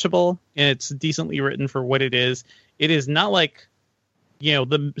watchable, and it's decently written for what it is. It is not like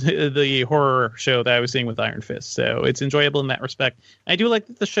the horror show that I was seeing with Iron Fist. So it's enjoyable in that respect. I do like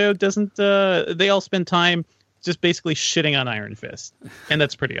that the show doesn't. They all spend time just basically shitting on Iron Fist, and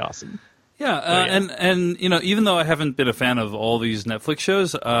that's pretty awesome. Yeah, and even though I haven't been a fan of all these Netflix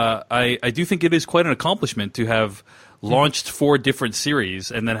shows, I do think it is quite an accomplishment to have launched 4 different series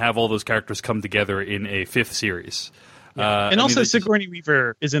and then have all those characters come together in a 5th series. Yeah. And also Sigourney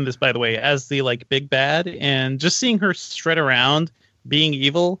Weaver is in this, by the way, as the like big bad, and just seeing her strut around being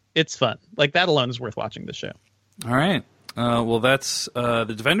evil, it's fun. Like, that alone is worth watching the show. All right. Well, that's The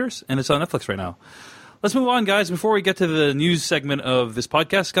Defenders, and it's on Netflix right now. Let's move on, guys. Before we get to the news segment of this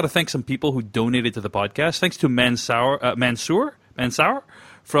podcast, got to thank some people who donated to the podcast. Thanks to Mansour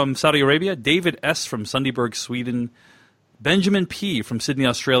from Saudi Arabia, David S. from Sundbyberg, Sweden, Benjamin P. from Sydney,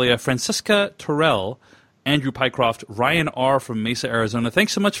 Australia, Francisca Terrell, Andrew Pycroft, Ryan R. from Mesa, Arizona.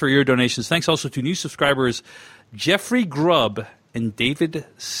 Thanks so much for your donations. Thanks also to new subscribers Jeffrey Grubb and David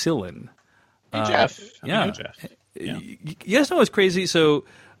Sillen. Hey, Jeff. Yeah. Jeff. Yeah. You guys know what's crazy? So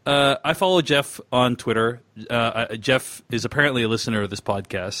I follow Jeff on Twitter. Jeff is apparently a listener of this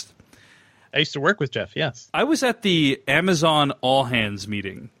podcast. I used to work with Jeff, yes. I was at the Amazon All Hands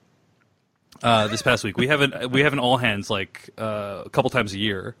meeting this past week. We have an All Hands like a couple times a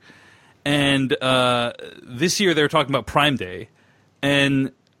year. And this year they were talking about Prime Day.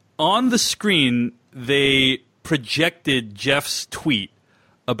 And on the screen, they projected Jeff's tweet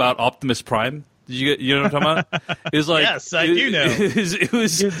about Optimus Prime. You know what I'm talking about? It was like, yes, I do know. It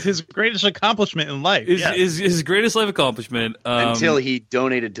was his greatest accomplishment in life. His greatest life accomplishment. Until he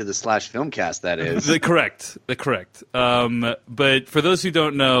donated to the Slash Filmcast, that is. Correct. But for those who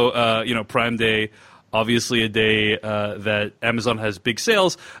don't know, Prime Day, obviously a day that Amazon has big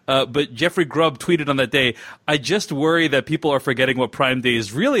sales. But Jeffrey Grubb tweeted on that day, "I just worry that people are forgetting what Prime Day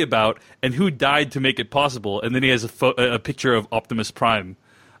is really about and who died to make it possible." And then he has a picture of Optimus Prime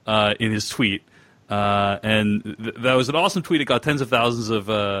in his tweet. That was an awesome tweet. It got tens of thousands of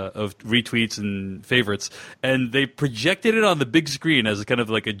retweets and favorites. And they projected it on the big screen as kind of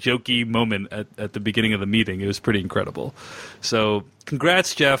like a jokey moment at the beginning of the meeting. It was pretty incredible. So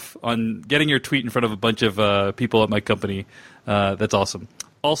congrats, Jeff, on getting your tweet in front of a bunch of people at my company. That's awesome.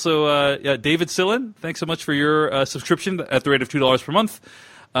 Also, David Sillen, thanks so much for your subscription at the rate of $2 per month.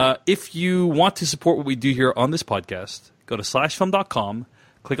 If you want to support what we do here on this podcast, go to slashfilm.com,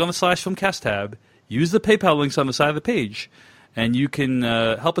 click on the Slash Filmcast tab, use the PayPal links on the side of the page, and you can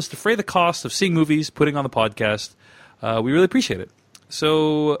help us defray the cost of seeing movies, putting on the podcast. We really appreciate it.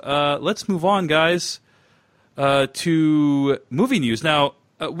 So let's move on, guys, to movie news. Now,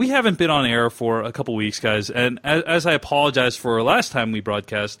 we haven't been on air for a couple weeks, guys, and as I apologize for last time we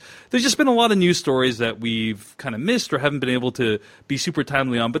broadcast, there's just been a lot of news stories that we've kind of missed or haven't been able to be super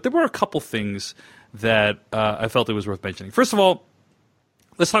timely on, but there were a couple things that I felt it was worth mentioning. First of all,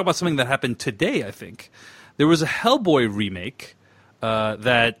 let's talk about something that happened today, I think. There was a Hellboy remake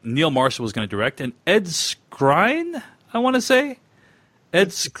that Neil Marshall was going to direct, and Ed Skrein, I want to say. Ed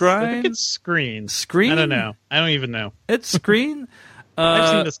Skrein? I think it's Screen. Screen? I don't know. I don't even know. Ed Skrein? I've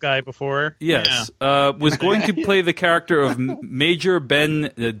seen this guy before. Yes. Yeah. Was going to play the character of Major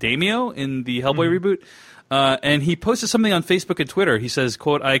Ben Damio in the Hellboy reboot. And he posted something on Facebook and Twitter. He says,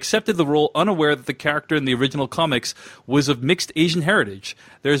 quote, "I accepted the role unaware that the character in the original comics was of mixed Asian heritage.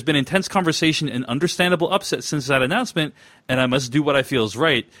 There has been intense conversation and understandable upset since that announcement, and I must do what I feel is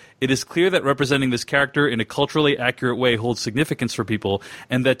right. It is clear that representing this character in a culturally accurate way holds significance for people,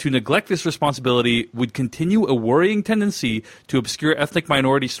 and that to neglect this responsibility would continue a worrying tendency to obscure ethnic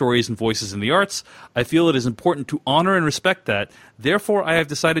minority stories and voices in the arts. I feel it is important to honor and respect that. Therefore, I have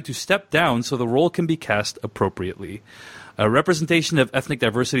decided to step down so the role can be cast appropriately. Representation of ethnic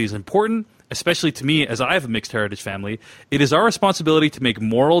diversity is important, especially to me as I have a mixed heritage family. It is our responsibility to make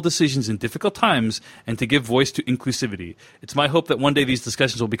moral decisions in difficult times and to give voice to inclusivity. It's my hope that one day these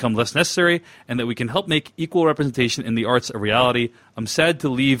discussions will become less necessary and that we can help make equal representation in the arts a reality. I'm sad to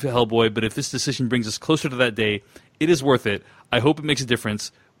leave Hellboy, but if this decision brings us closer to that day, it is worth it. I hope it makes a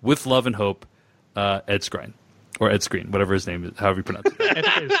difference. With love and hope, Ed Skrein." Or Ed Skrein, whatever his name is, however you pronounce it.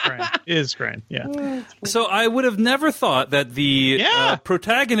 It is Skrein, yeah. So I would have never thought that the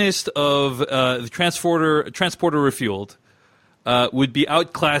protagonist of the Transporter Refueled would be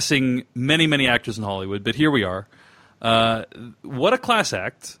outclassing many, many actors in Hollywood, but here we are. What a class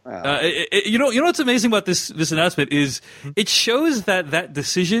act! You know what's amazing about this announcement is it shows that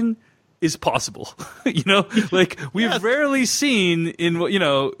decision is possible. Like we've rarely seen in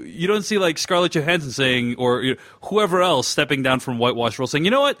you don't see like Scarlett Johansson saying or whoever else stepping down from whitewash role saying,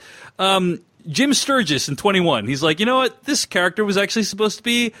 you know what, Jim Sturgis in 21, he's like, you know what, this character was actually supposed to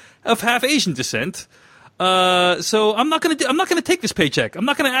be of half Asian descent. So I'm not gonna take this paycheck. I'm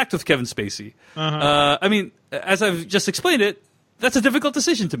not gonna act with Kevin Spacey. I mean, as I've just explained it, that's a difficult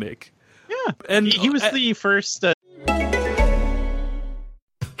decision to make. Yeah, and he was the first.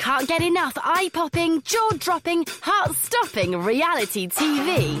 Can't get enough eye-popping, jaw-dropping, heart-stopping reality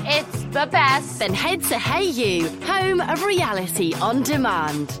TV. It's the best. Then head to Hey You, home of reality on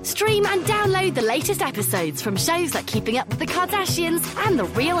demand. Stream and download the latest episodes from shows like Keeping Up with the Kardashians and The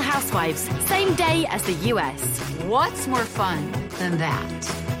Real Housewives, same day as the US. What's more fun than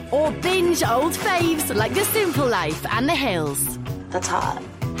that? Or binge old faves like The Simple Life and The Hills. That's hot.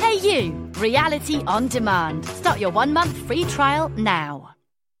 Hey You, reality on demand. Start your 1-month free trial now.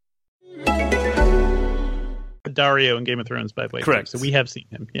 Dario in Game of Thrones, by the way. Correct. So we have seen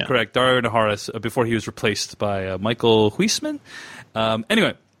him. Yeah. Correct. Dario Naharis, before he was replaced by Michael Huisman.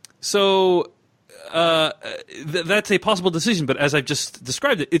 Anyway, so that's a possible decision, but as I've just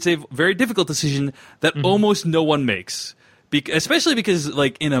described it, it's a very difficult decision that almost no one makes. Especially because,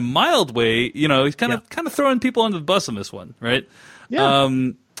 like, in a mild way, he's kind of throwing people under the bus on this one, right? Yeah.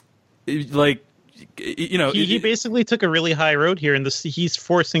 He basically took a really high road here, and he's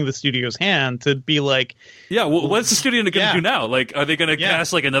forcing the studio's hand to be like, yeah. Well, what's the studio going to do now? Like, are they going to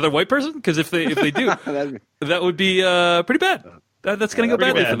cast like another white person? Because if they do, that would be pretty bad. That's going to go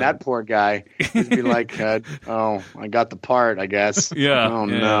badly. And that poor guy, he'd be like, "Oh, I got the part, I guess." Yeah. Oh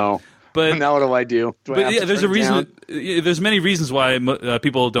no. But now what do I do? There's a reason. There's many reasons why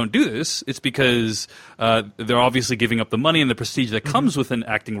people don't do this. It's because they're obviously giving up the money and the prestige that comes with an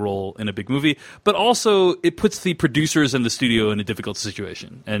acting role in a big movie. But also, it puts the producers and the studio in a difficult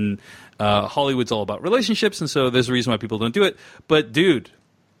situation. And Hollywood's all about relationships, and so there's a reason why people don't do it. But dude,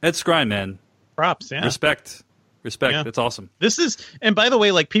 Ed Skrein, man, props, yeah, respect. Yeah. That's awesome. This is, and by the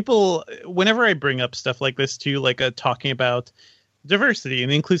way, like people, whenever I bring up stuff like this too, like talking about diversity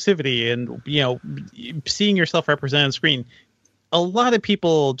and inclusivity and seeing yourself represented on screen, a lot of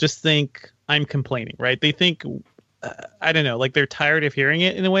people just think I'm complaining, right? They think I don't know, like they're tired of hearing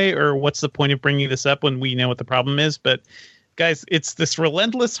it in a way, or what's the point of bringing this up when we know what the problem is? But guys, it's this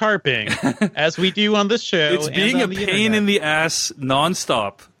relentless harping as we do on this show. It's being a pain in the ass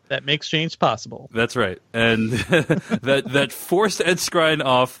nonstop that makes change possible. That's right. And that forced Ed Skrein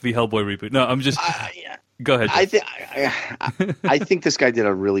off the Hellboy reboot. No, I'm just go ahead. I think this guy did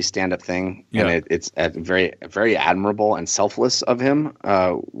a really stand-up thing, and it's very, very admirable and selfless of him,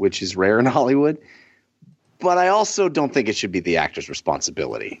 which is rare in Hollywood. But I also don't think it should be the actor's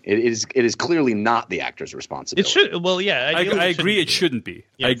responsibility. It is clearly not the actor's responsibility. It should. Well, yeah, I agree. It shouldn't be.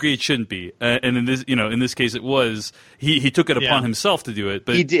 Yes. I agree. It shouldn't be. And in this case, it was. He took it upon himself to do it.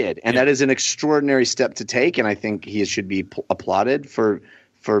 But he did, and that is an extraordinary step to take. And I think he should be applauded for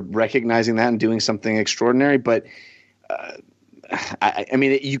recognizing that and doing something extraordinary. But I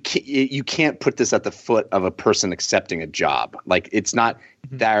mean, you can't put this at the foot of a person accepting a job. Like, it's not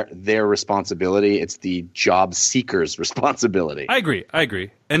their responsibility; it's the job seeker's responsibility. I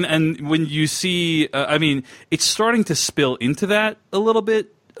agree. And when you see, I mean, it's starting to spill into that a little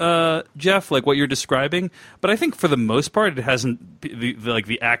bit, Jeff, like what you're describing. But I think for the most part, it hasn't.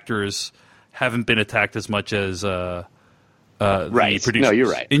 The actors haven't been attacked as much as Right. The producers. No,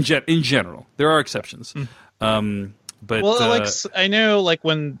 you're right. In general, there are exceptions. But I know, like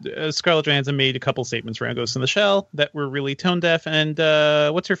when Scarlett Johansson made a couple statements around Ghost in the Shell that were really tone deaf, and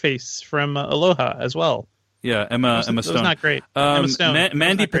what's her face from Aloha as well. Yeah, Emma Stone. It was not great. Emma Stone.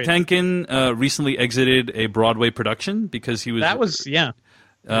 Mandy Patinkin recently exited a Broadway production because he was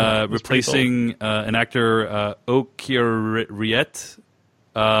replacing an actor, Okiriet,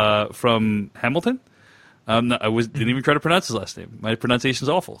 from Hamilton. Didn't even try to pronounce his last name. My pronunciation's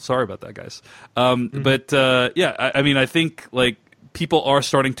awful. Sorry about that, guys. But I think like people are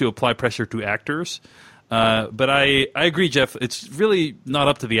starting to apply pressure to actors. But I agree, Jeff. It's really not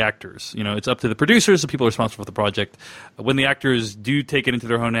up to the actors. It's up to the producers, the people responsible for the project. When the actors do take it into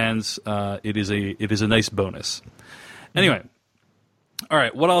their own hands, it is a nice bonus. Anyway, all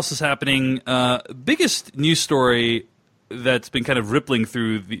right. What else is happening? Biggest news story that's been kind of rippling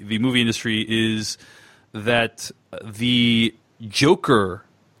through the movie industry is that the Joker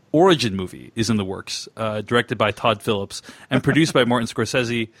origin movie is in the works, directed by Todd Phillips and produced by Martin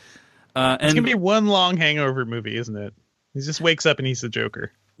Scorsese. It's going to be one long hangover movie, isn't it? He just wakes up and he's the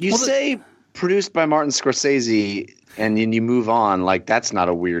Joker. You say produced by Martin Scorsese and then you move on, like that's not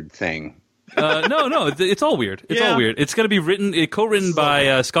a weird thing. No, it's all weird. It's all weird. It's going to be co-written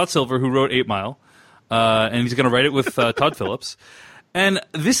by Scott Silver, who wrote 8 Mile, and he's going to write it with Todd Phillips. And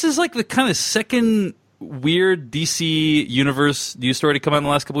this is like the kind of second weird DC Universe news story to come out in the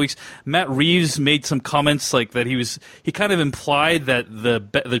last couple of weeks. Matt Reeves made some comments like that he kind of implied that the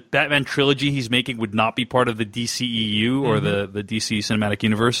Batman trilogy he's making would not be part of the DCEU or the DC Cinematic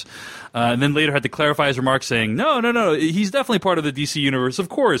Universe. And then later had to clarify his remarks saying, no, he's definitely part of the DC Universe, of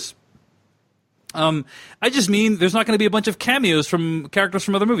course. I just mean there's not going to be a bunch of cameos from characters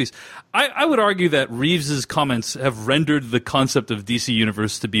from other movies. I would argue that Reeves's comments have rendered the concept of DC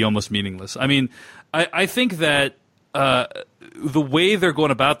Universe to be almost meaningless. I mean, I think that the way they're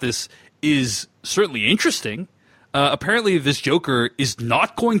going about this is certainly interesting. Apparently, this Joker is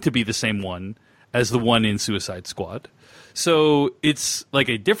not going to be the same one as the one in Suicide Squad. So it's like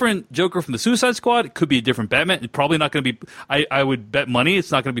a different Joker from the Suicide Squad. It could be a different Batman. It's probably not going to be. I would bet money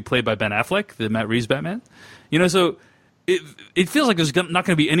it's not going to be played by Ben Affleck, the Matt Reeves Batman. So it feels like there's not going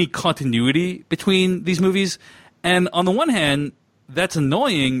to be any continuity between these movies. And on the one hand, that's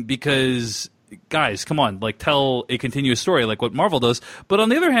annoying because, guys, come on, like tell a continuous story like what Marvel does. But on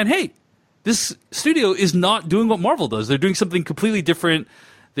the other hand, hey, this studio is not doing what Marvel does. They're doing something completely different.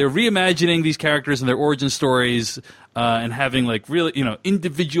 They're reimagining these characters and their origin stories and having like really,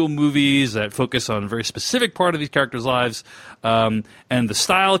 individual movies that focus on a very specific part of these characters' lives. And the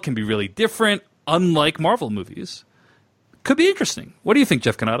style can be really different, unlike Marvel movies. Could be interesting. What do you think,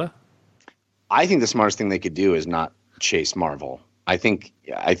 Jeff Kanata? I think the smartest thing they could do is not chase Marvel. I think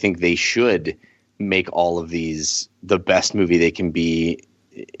they should make all of these the best movie they can be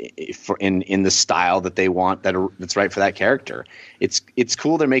in the style that they want that's right for that character. It's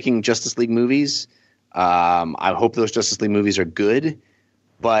cool they're making Justice League movies. I hope those Justice League movies are good,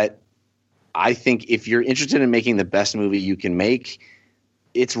 but I think if you're interested in making the best movie you can make,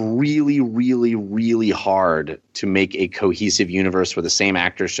 it's really, really, really hard to make a cohesive universe where the same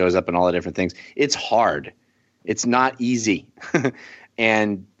actor shows up in all the different things. It's hard. It's not easy.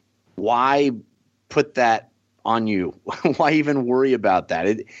 And why put that on you? Why even worry about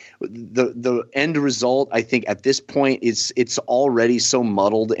that? The end result, I think, at this point it's already so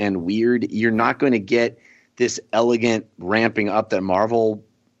muddled and weird. You're not going to get this elegant ramping up that Marvel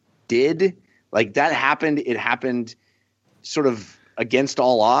did. Like that happened. It happened sort of against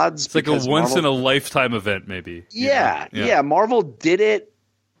all odds. It's like a once in a lifetime event, maybe. Yeah. Marvel did it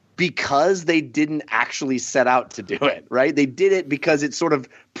because they didn't actually set out to do it, right? They did it because it sort of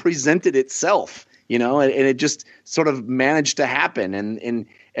presented itself. And it just sort of managed to happen and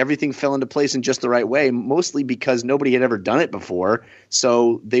everything fell into place in just the right way, mostly because nobody had ever done it before.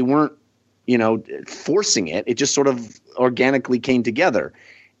 So they weren't, forcing it. It just sort of organically came together.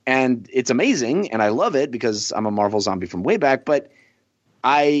 And it's amazing. And I love it because I'm a Marvel zombie from way back. But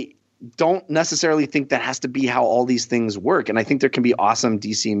I don't necessarily think that has to be how all these things work. And I think there can be awesome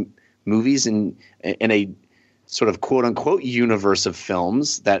DC movies in a sort of quote unquote universe of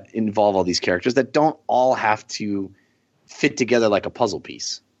films that involve all these characters that don't all have to fit together like a puzzle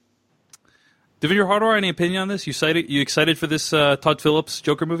piece. David Hardware, any opinion on this? You excited for this Todd Phillips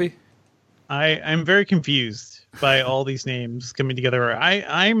Joker movie? I'm very confused by all these names coming together.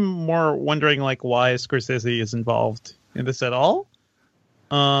 I'm more wondering like why Scorsese is involved in this at all.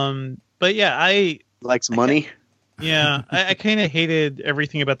 But yeah, I likes money. I kind of hated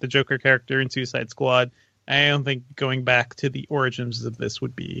everything about the Joker character in Suicide Squad. I don't think going back to the origins of this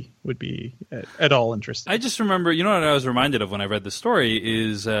would be at all interesting. I just remember, you know what I was reminded of when I read the story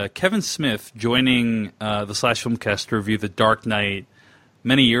is Kevin Smith joining the Slash Filmcast to review The Dark Knight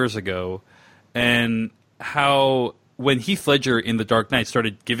many years ago, and how when Heath Ledger in The Dark Knight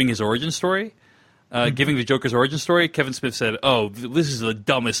started giving his origin story, giving the Joker's origin story, Kevin Smith said, "Oh, this is the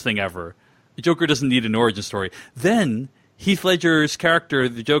dumbest thing ever. The Joker doesn't need an origin story." Then Heath Ledger's character,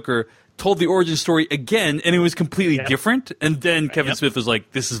 the Joker, told the origin story again, and it was completely different. And then Kevin Smith was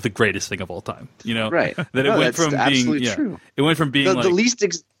like, "This is the greatest thing of all time." You know, right? That it went from being true. It went from being the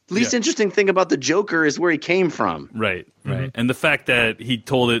least interesting thing about the Joker is where he came from. Right. And the fact that he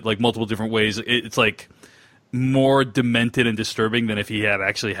told it like multiple different ways, it's like more demented and disturbing than if he had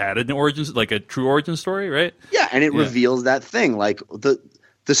actually had an origin, like a true origin story, right? Yeah, and it reveals that thing. Like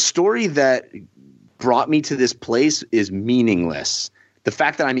the story that brought me to this place is meaningless. The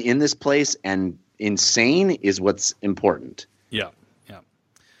fact that I'm in this place and insane is what's important. Yeah.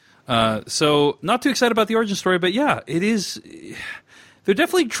 So not too excited about the origin story, but yeah, it is. They're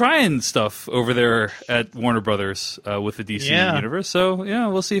definitely trying stuff over there at Warner Brothers with the DC universe. So yeah,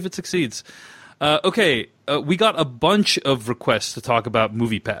 we'll see if it succeeds. Okay, we got a bunch of requests to talk about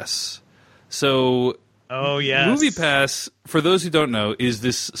MoviePass. So, MoviePass, for those who don't know, is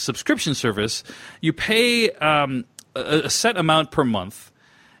this subscription service. You pay a set amount per month,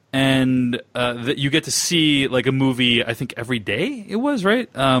 and that you get to see like a movie. I think every day it was right,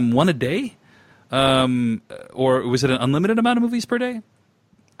 one a day, or was it an unlimited amount of movies per day?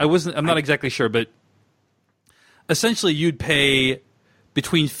 I'm not exactly sure, but essentially you'd pay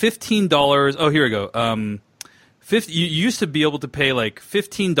between $15. Oh, here we go. You used to be able to pay like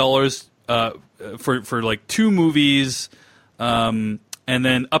 $15 for like 2 movies, and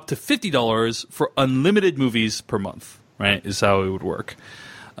then up to $50 for unlimited movies per month. Right, is how it would work.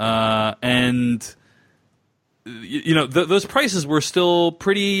 And you know those prices were still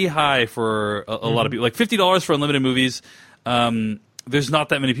pretty high for a lot of people. Like $50 for unlimited movies. There's not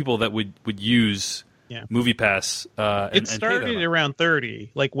that many people that would use MoviePass. It started around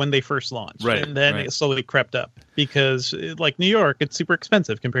 30, like when they first launched, right? And then it slowly crept up because, like New York, it's super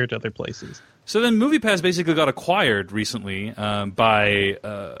expensive compared to other places. So then MoviePass basically got acquired recently by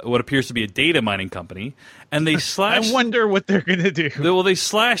what appears to be a data mining company, and they slashed. I wonder what they're going to do. Well, they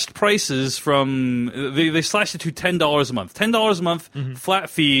slashed prices from they slashed it to $10 a month. $10 a month, flat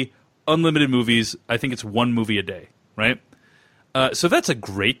fee, unlimited movies. I think it's 1 movie a day, right? So that's a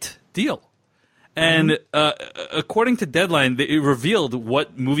great deal. And according to Deadline, it revealed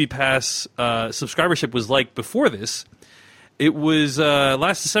what MoviePass subscribership was like before this. It was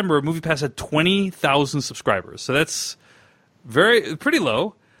last December, MoviePass had 20,000 subscribers. So that's pretty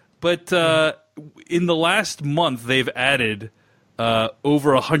low. But in the last month, they've added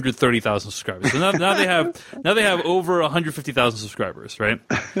over 130,000 subscribers. So now they have over 150,000 subscribers, right?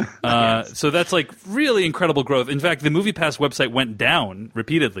 So that's like really incredible growth. In fact, the MoviePass website went down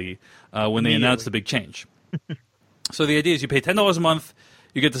repeatedly when they announced the big change. So the idea is you pay $10 a month,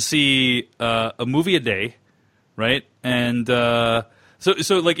 you get to see a movie a day, right? And so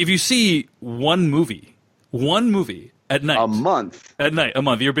like if you see one movie at night, a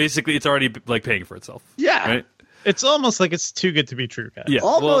month, you're basically it's already like paying for itself. Yeah. Right? It's almost like it's too good to be true, guys. Yeah,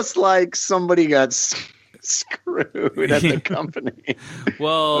 almost like somebody got screwed at the company.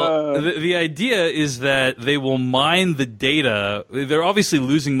 Well, the idea is that they will mine the data. They're obviously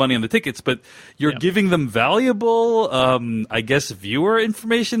losing money on the tickets, but you're giving them valuable, I guess, viewer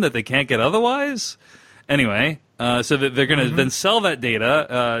information that they can't get otherwise. Anyway, so that they're going to then sell that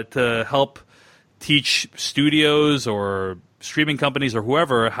data to help teach studios or streaming companies or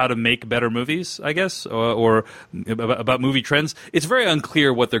whoever how to make better movies, I guess, or about movie trends. It's very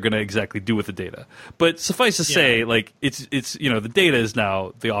unclear what they're going to exactly do with the data. But suffice to say, like it's the data is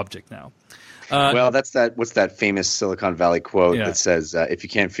now the object now. Well, that's what's that famous Silicon Valley quote that says, if you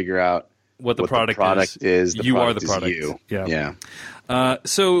can't figure out what the product is, you are the product. You. Yeah.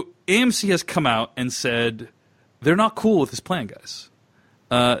 So AMC has come out and said they're not cool with this plan, guys.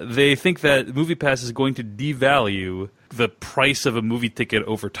 They think that MoviePass is going to devalue the price of a movie ticket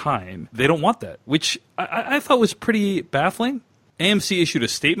over time. They don't want that, which I thought was pretty baffling. AMC issued a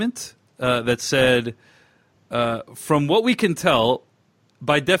statement that said, from what we can tell,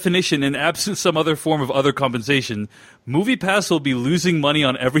 by definition, and absent some other form of other compensation, MoviePass will be losing money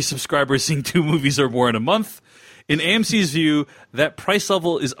on every subscriber seeing 2 movies or more in a month. In AMC's view, that price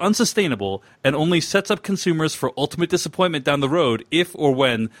level is unsustainable and only sets up consumers for ultimate disappointment down the road if or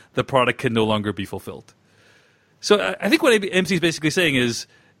when the product can no longer be fulfilled. So I think what AMC is basically saying is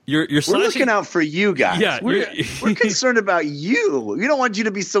You're We're looking out for you guys. Yeah, we're concerned about you. We don't want you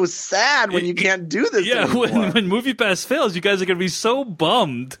to be so sad when you can't do this anymore. when MoviePass fails, you guys are going to be so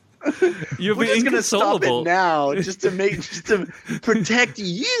bummed. You'll We're be just going to stop inconsolable it now, just to protect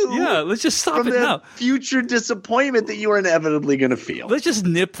you. Yeah, let's just stop from it the now. Future disappointment that you are inevitably going to feel. Let's just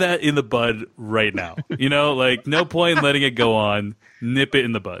nip that in the bud right now. No point in letting it go on. Nip it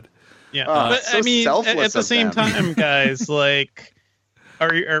in the bud. Yeah, but so I mean, selfless at the of same them. time, guys, like,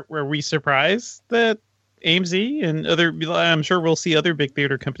 are we surprised that AMC and other? I'm sure we'll see other big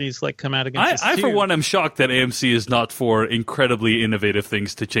theater companies like come out against us I too. for one, am shocked that AMC is not for incredibly innovative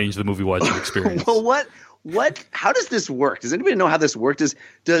things to change the movie watching experience. Well, what? How does this work? Does anybody know how this works? Does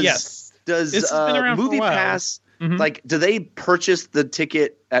This has been around for a while. MoviePass Mhm. like? Do they purchase the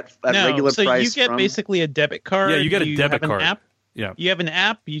ticket at No, regular so price? you get from- basically a debit card. Yeah, you get a debit have card. An app. Yeah. You have an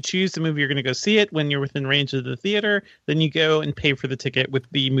app. You choose the movie you're going to go see it when you're within range of the theater. Then you go and pay for the ticket with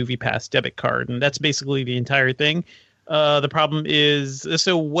the MoviePass debit card, and that's basically the entire thing. The problem is,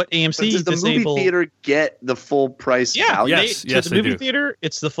 so what AMC Does the disabled? movie theater get the full price Yeah, value Yes, to the they movie do. theater,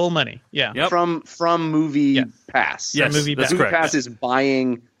 it's the full money. Yeah. Yep. from Movie Pass? Yes, Movie that's Pass. Movie correct. Pass is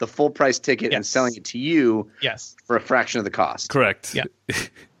buying the full price ticket and Yes. selling it to you Yes. for a fraction of the cost. Correct. Yeah.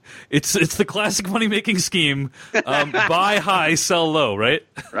 It's the classic money making scheme. Buy high, sell low, right?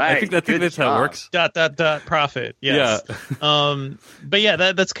 Right. I think that's Good how it job. works. Profit. Yes. But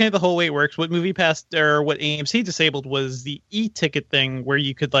yeah, that's kind of the whole way it works. What MoviePass or what AMC disabled was the e-ticket thing, where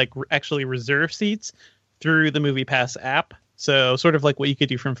you could actually reserve seats through the MoviePass app. So sort of like what you could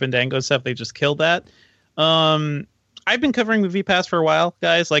do from Fandango and stuff. They just killed that. I've been covering MoviePass for a while,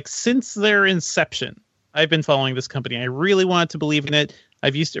 guys. Like since their inception, I've been following this company. I really wanted to believe in it.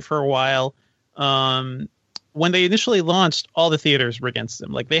 I've used it for a while. When they initially launched, all the theaters were against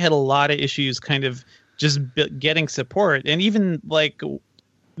them. Like they had a lot of issues kind of just getting support. And even like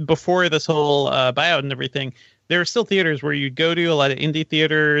before this whole buyout and everything, there are still theaters where you'd go to, a lot of indie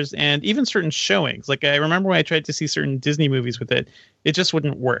theaters, and even certain showings. Like I remember when I tried to see certain Disney movies with it, it just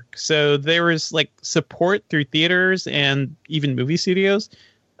wouldn't work. So there was like support through theaters and even movie studios,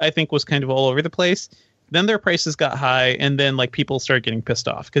 I think was kind of all over the place. Then their prices got high, and then like people started getting pissed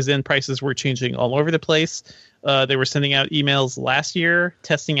off because then prices were changing all over the place. They were sending out emails last year,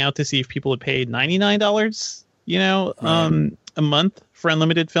 testing out to see if people would pay $99, a month for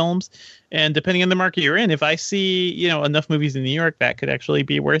unlimited films. And depending on the market you're in, if I see, enough movies in New York, that could actually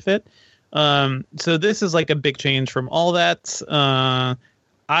be worth it. So this is like a big change from all that. I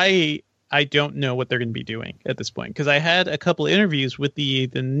don't know what they're going to be doing at this point, because I had a couple of interviews with the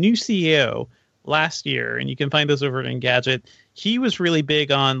new CEO last year, and you can find those over at Engadget. He was really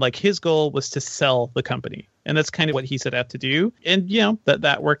big on like his goal was to sell the company, and that's kind of what he set out to do. And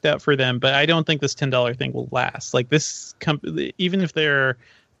that worked out for them, but I don't think this $10 thing will last. Like this company, even if their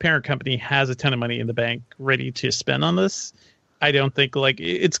parent company has a ton of money in the bank ready to spend on this, I don't think like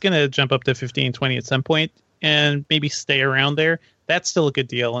it's going to jump up to 15, 20 at some point and maybe stay around there. That's still a good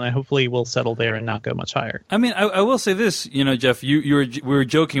deal, and I hopefully will settle there and not go much higher. I mean, I will say this, Jeff, we were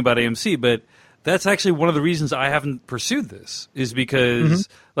joking about AMC, but that's actually one of the reasons I haven't pursued this, is because,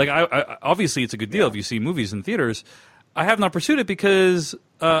 like, I obviously it's a good deal if you see movies in theaters. I have not pursued it because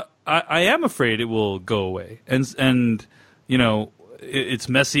I am afraid it will go away, and it's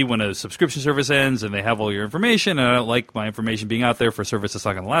messy when a subscription service ends and they have all your information, and I don't like my information being out there for a service that's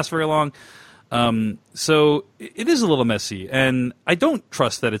not going to last very long. So it is a little messy, and I don't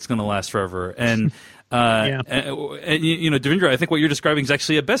trust that it's going to last forever. And and Devindra, I think what you're describing is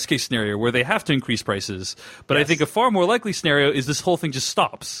actually a best case scenario where they have to increase prices. But I think a far more likely scenario is this whole thing just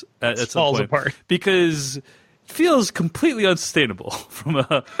stops at some falls point, apart, because it feels completely unsustainable from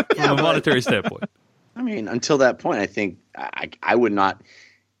a monetary standpoint. I mean, until that point, I think I would not.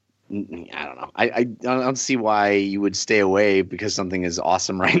 I don't know. I don't see why you would stay away because something is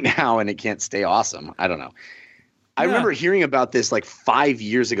awesome right now and it can't stay awesome. I don't know. I remember hearing about this like 5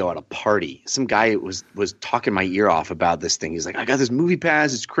 years ago at a party. Some guy was talking my ear off about this thing. He's like, I got this movie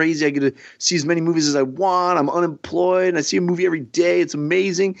pass. It's crazy. I get to see as many movies as I want. I'm unemployed and I see a movie every day. It's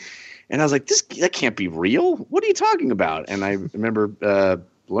amazing. And I was like, that can't be real. What are you talking about? And I remember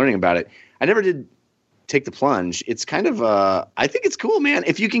learning about it. I never did take the plunge. It's kind of I think it's cool, man.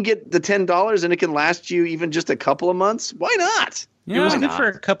 If you can get the $10 and it can last you even just a couple of months, why not? It was good for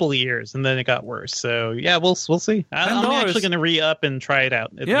a couple of years, and then it got worse. So yeah, we'll see. I'm actually going to re-up and try it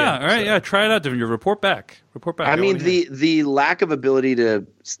out. All right, try it out. Devindra, report back. I mean, the lack of ability to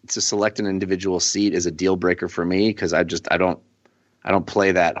select an individual seat is a deal breaker for me, because I don't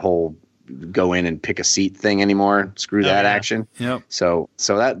play that whole go in and pick a seat thing anymore. Screw that action. Yep. So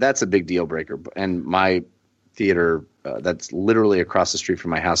that's a big deal breaker. And my theater that's literally across the street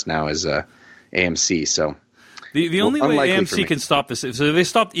from my house now is AMC. So the only way AMC can stop this is so they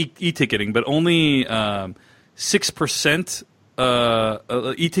stopped e-ticketing, but only 6%.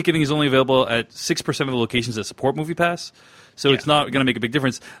 E-ticketing is only available at 6% of the locations that support MoviePass, so it's not going to make a big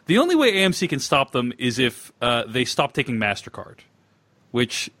difference. The only way AMC can stop them is if they stop taking MasterCard,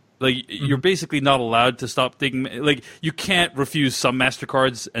 which you're basically not allowed to stop taking. You can't refuse some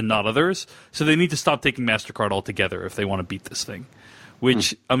MasterCards and not others, so they need to stop taking MasterCard altogether if they want to beat this thing.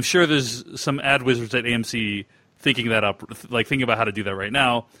 Which I'm sure there's some ad wizards at AMC thinking that up, thinking about how to do that right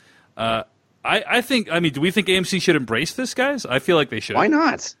now. I mean, do we think AMC should embrace this, guys? I feel like they should. Why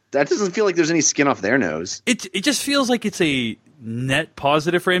not? That doesn't feel like there's any skin off their nose. It just feels like it's a net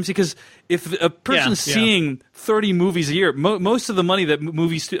positive for AMC, because if a person's seeing 30 movies a year, most of the money that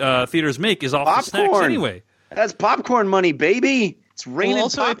theaters make is off the snacks anyway. That's popcorn money, baby. It's raining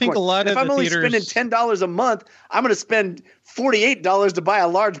popcorn. I think a lot of if I'm only spending $10 a month, I'm going to spend $48 to buy a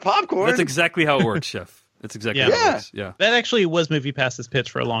large popcorn. That's exactly how it works, Chef. That's exactly how it works. Yeah. That actually was MoviePass's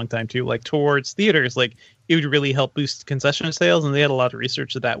pitch for a long time, too. Towards theaters, it would really help boost concession sales, and they had a lot of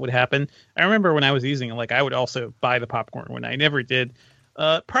research that would happen. I remember when I was using it, I would also buy the popcorn when I never did.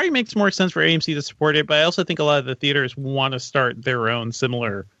 Probably makes more sense for AMC to support it, but I also think a lot of the theaters want to start their own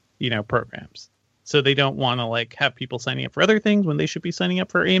similar, programs. So they don't want to have people signing up for other things when they should be signing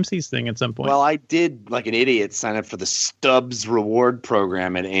up for AMC's thing at some point. Well, I did, like an idiot, sign up for the Stubbs reward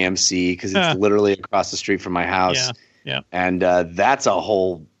program at AMC because it's literally across the street from my house. Yeah. And that's a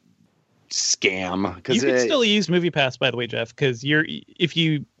whole scam. You can still use MoviePass, by the way, Jeff, because if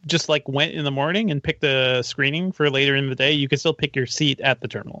you just went in the morning and picked a screening for later in the day, you can still pick your seat at the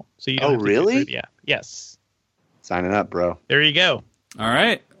terminal. So you don't have to really? Yeah. Yes. Signing up, bro. There you go. All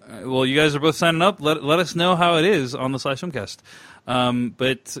right. Well, you guys are both signing up. Let us know how it is on the /Filmcast.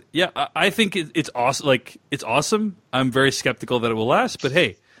 But yeah, I think it's awesome. It's awesome. I'm very skeptical that it will last. But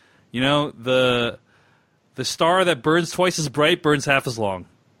hey, the star that burns twice as bright burns half as long.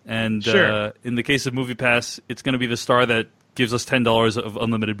 And in the case of MoviePass, it's going to be the star that gives us $10 of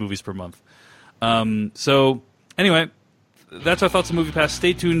unlimited movies per month. So anyway, that's our thoughts on MoviePass.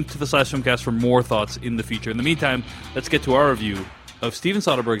 Stay tuned to the /Filmcast for more thoughts in the future. In the meantime, let's get to our review of Steven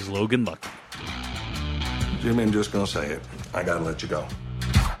Soderbergh's Logan Lucky. Jimmy, I'm just going to say it. I got to let you go.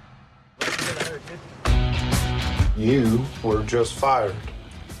 You were just fired.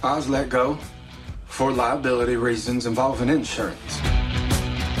 I was let go for liability reasons involving insurance.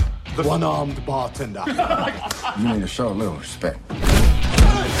 The one-armed bartender. You need to show a little respect.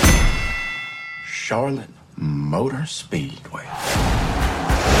 Charlotte Motor Speedway.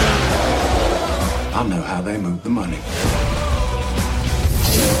 I know how they move the money.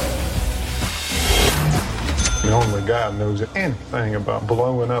 The only guy who knows anything about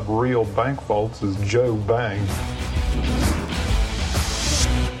blowing up real bank vaults is Joe Bang.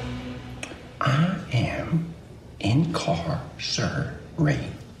 I am incarcerated.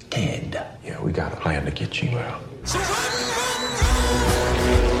 Yeah, we got a plan to get you out.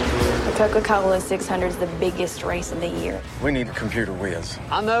 The Coca-Cola 600 is the biggest race of the year. We need a computer whiz.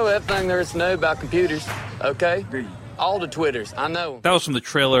 I know everything there is to know about computers, okay? All the Twitters, I know. That was from the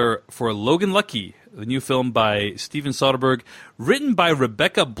trailer for Logan Lucky, the new film by Steven Soderbergh, written by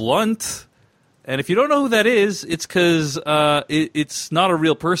Rebecca Blunt. And if you don't know who that is, it's because it's not a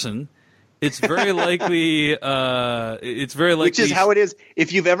real person. It's very likely. Which is how it is.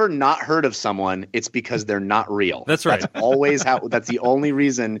 If you've ever not heard of someone, it's because they're not real. That's right. That's always how. That's the only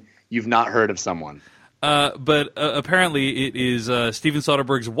reason you've not heard of someone. But apparently, it is Steven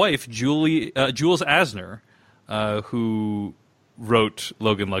Soderbergh's wife, Jules Asner, who wrote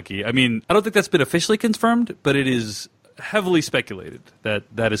Logan Lucky. I mean, I don't think that's been officially confirmed, but it is heavily speculated that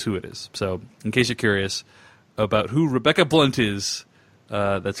that is who it is. So, in case you're curious about who Rebecca Blunt is.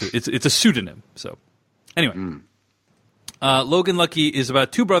 It's a pseudonym. So, anyway, Logan Lucky is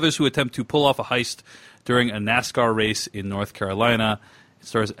about two brothers who attempt to pull off a heist during a NASCAR race in North Carolina. It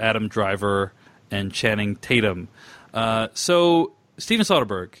stars Adam Driver and Channing Tatum. So, Steven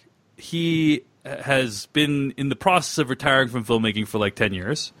Soderbergh, he has been in the process of retiring from filmmaking for 10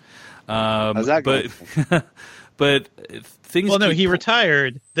 years. How's that going? But things. Well, no, he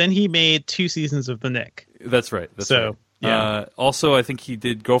retired. Then he made 2 seasons of The Nick. That's right. Right. Yeah. Also, I think he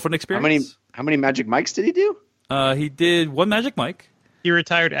did Girlfriend Experience. How many Magic Mikes did he do? He did one Magic Mike. He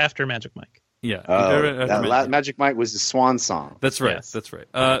retired after Magic Mike. Yeah. Magic Mike was his swan song. That's right. Yes. That's right.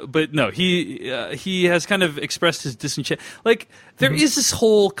 But no, he has kind of expressed his disenchantment. There is this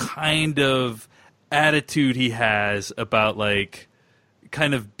whole kind of attitude he has about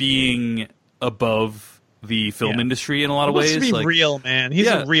kind of being above the film industry in a lot of ways. ways. To be real, man. He's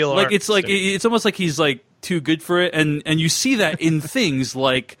a real like artist. It's almost like he's like too good for it, and you see that in things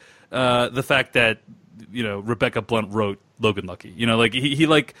like the fact that Rebecca Blunt wrote Logan Lucky. Like he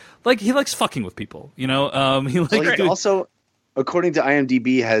likes fucking with people. He also, according to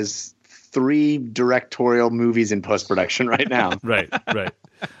IMDb, has 3 directorial movies in post-production right now. Right.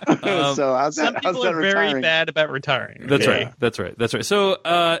 So how's some that? people are very bad about retiring. That's right. So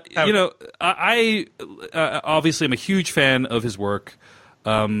I obviously am a huge fan of his work.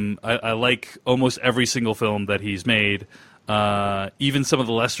 I like almost every single film that he's made, even some of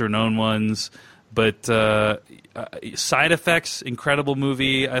the lesser known ones. But Side Effects, incredible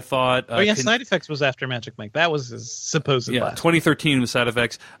movie, I thought. Side Effects was after Magic Mike. That was his supposed last. 2013 was Side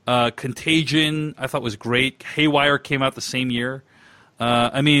Effects. Contagion, I thought was great. Haywire came out the same year.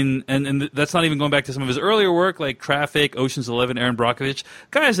 And that's not even going back to some of his earlier work, like Traffic, Ocean's 11, Aaron Brockovich.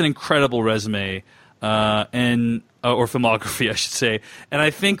 Guy has an incredible resume, or filmography, I should say. And I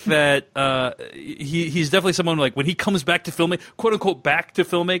think that he's definitely someone, like, when he comes back to filmmaking, quote unquote, back to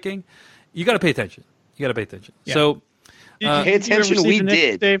filmmaking, you got to pay attention. Yeah. So, pay attention. We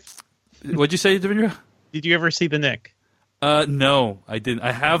did. Dave? What'd you say, Devindra? Did you ever see The Nick? No, I didn't.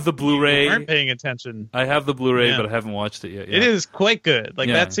 I have the Blu-ray. You weren't paying attention. I have the Blu-ray, but I haven't watched it yet. Yeah. It is quite good.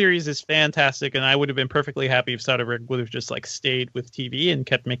 That series is fantastic, and I would have been perfectly happy if Soderbergh would have just stayed with TV and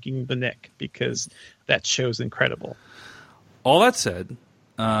kept making The Nick, because that show's incredible. All that said,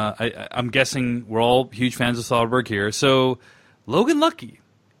 I'm guessing we're all huge fans of Soderbergh here. So, Logan Lucky,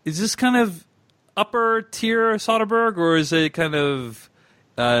 is this kind of upper tier Soderbergh, or is it kind of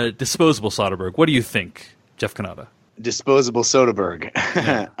disposable Soderbergh? What do you think, Jeff Kanata? Disposable Soderbergh.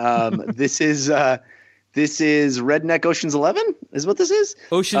 This is Redneck Ocean's 11 is what this is.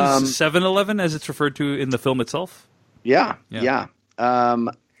 Ocean's 7-11, as it's referred to in the film itself. Yeah.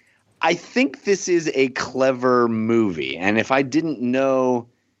 I think this is a clever movie, and if I didn't know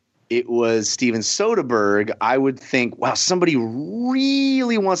it was Steven Soderbergh, I would think, wow, somebody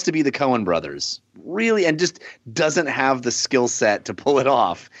really wants to be the Coen brothers, really, and just doesn't have the skill set to pull it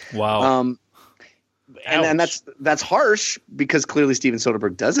off. Wow. And that's harsh, because clearly Steven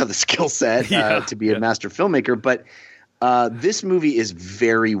Soderbergh does have the skill set to be a master filmmaker. But this movie is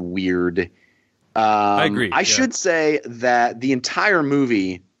very weird. I agree. I should say that the entire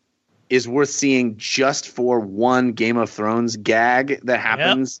movie is worth seeing just for one Game of Thrones gag that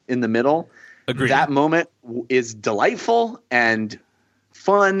happens in the middle. Agreed. That moment is delightful and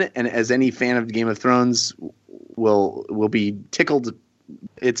fun, and as any fan of Game of Thrones will be tickled.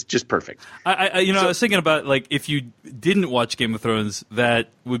 It's just perfect. I was thinking about, if you didn't watch Game of Thrones, that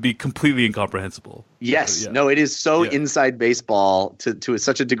would be completely incomprehensible. Yes. No, it is so inside baseball to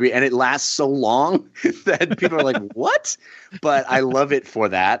such a degree, and it lasts so long that people are like, what? But I love it for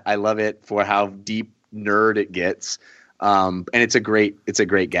that. I love it for how deep nerd it gets. And it's a great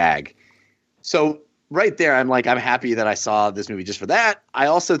gag. So right there, I'm happy that I saw this movie just for that. I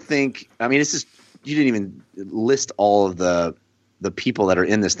also think, it's just, you didn't even list all of the people that are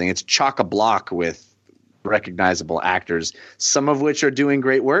in this thing. It's chock-a-block with recognizable actors, some of which are doing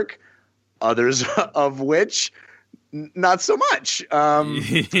great work, others of which not so much.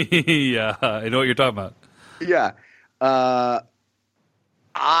 Yeah, I know what you're talking about. Yeah. I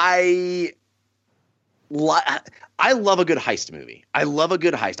love a good heist movie. I love a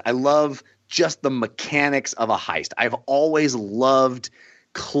good heist. I love just the mechanics of a heist. I've always loved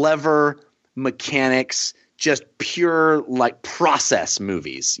clever mechanics, just pure process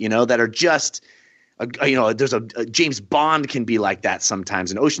movies, that are just, there's a James Bond can be like that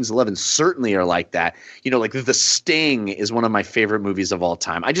sometimes, and Ocean's 11 certainly are like that. The Sting is one of my favorite movies of all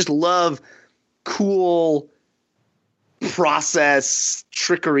time. I just love cool process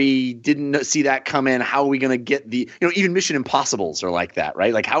trickery. Didn't see that come in. How are we going to get even Mission Impossibles are like that,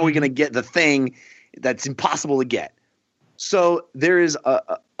 right? How are we going to get the thing that's impossible to get? So there is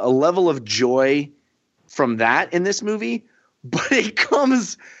a level of joy from that in this movie, but it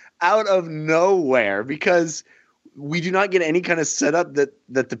comes out of nowhere because we do not get any kind of setup that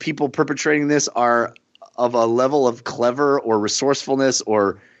the people perpetrating this are of a level of clever or resourcefulness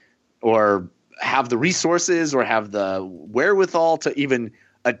or have the resources or have the wherewithal to even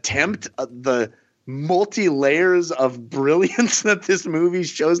attempt the multi-layers of brilliance that this movie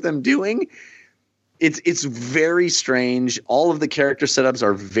shows them doing. It's very strange. All of the character setups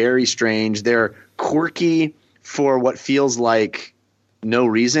are very strange. They're quirky for what feels like no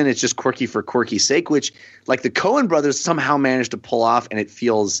reason. It's just quirky for quirky's sake, which the Coen brothers somehow managed to pull off, and it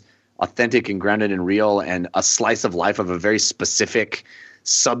feels authentic and grounded and real and a slice of life of a very specific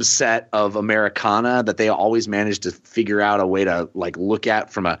subset of Americana that they always manage to figure out a way to like look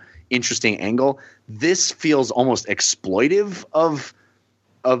at from a interesting angle. This feels almost exploitive of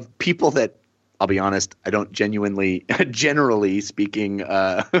people that, I'll be honest, I don't generally speaking,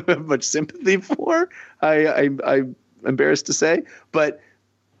 much sympathy for. I'm embarrassed to say, but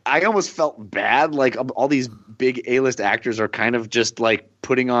I almost felt bad. Like all these big A-list actors are kind of just like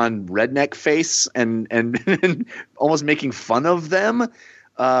putting on redneck face and almost making fun of them.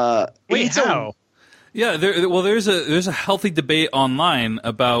 Wait, how? Yeah, there's a healthy debate online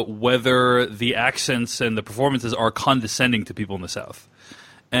about whether the accents and the performances are condescending to people in the South.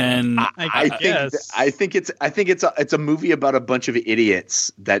 And I think it's a movie about a bunch of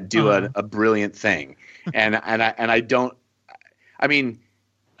idiots that do a brilliant thing, and I don't. I mean,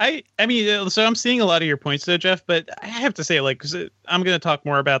 so I'm seeing a lot of your points though, Jeff. But I have to say, like, 'cause I'm going to talk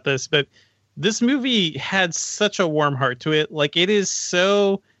more about this, but this movie had such a warm heart to it. Like, it is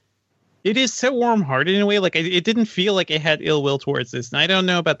so warm-hearted in a way. Like, it didn't feel like it had ill will towards this. And I don't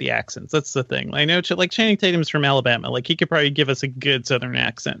know about the accents. That's the thing. I know, like, Channing Tatum's from Alabama. Like, he could probably give us a good Southern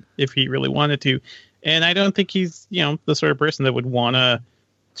accent if he really wanted to. And I don't think he's, the sort of person that would want to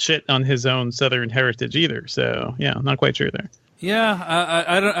shit on his own Southern heritage either. So, yeah, I'm not quite sure there. Yeah,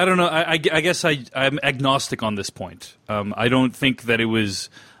 I don't know. I guess I'm agnostic on this point. I don't think that it was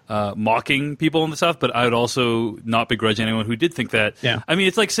mocking people in the South, but I would also not begrudge anyone who did think that. Yeah. I mean,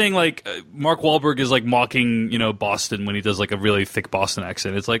 it's like saying like Mark Wahlberg is like mocking, Boston when he does like a really thick Boston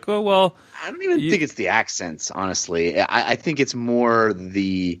accent. It's like, oh, well. I don't even think it's the accents, honestly. I think it's more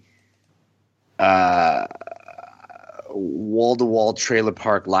the wall-to-wall trailer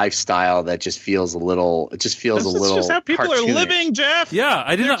park lifestyle that just feels a little. It just feels a little. It's just how people cartoonish. are living, Jeff.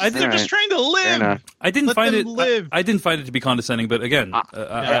 Yeah, They're just trying to live. I didn't find it. Live. I didn't find it to be condescending, but again,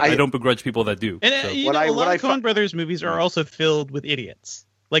 I don't begrudge people that do. And a lot of Coen Brothers movies are also filled with idiots,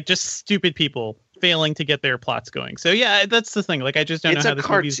 like just stupid people failing to get their plots going. So yeah, that's the thing. Like, I just don't know how this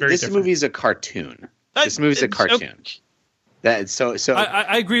movie is very different. This movie's a cartoon. This movie's a cartoon. Okay.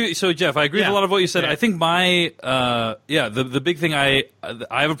 I agree. So Jeff, I agree with a lot of what you said. Yeah. I think the big thing I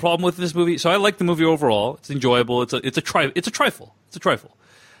have a problem with this movie. So I like the movie overall. It's enjoyable. It's a trifle.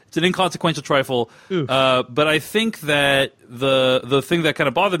 It's an inconsequential trifle. But I think that the thing that kind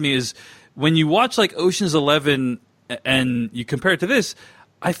of bothered me is when you watch like Ocean's 11 and you compare it to this,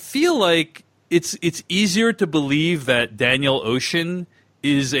 I feel like it's easier to believe that Daniel Ocean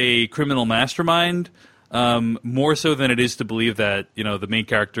is a criminal mastermind. More so than it is to believe that the main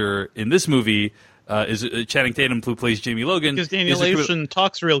character in this movie is Channing Tatum, who plays Jamie Logan. Because Daniel Ocean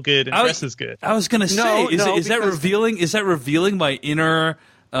talks real good and dresses good. I was going to say, is that revealing? Is that revealing my inner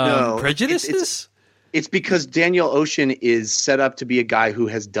prejudices? It's because Daniel Ocean is set up to be a guy who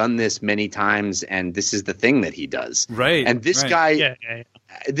has done this many times, and this is the thing that he does. Right. And this guy,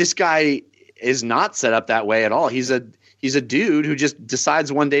 this guy is not set up that way at all. He's a dude who just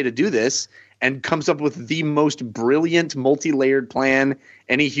decides one day to do this and comes up with the most brilliant multi-layered plan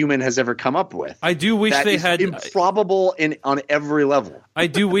any human has ever come up with. I do wish they had improbable on every level. I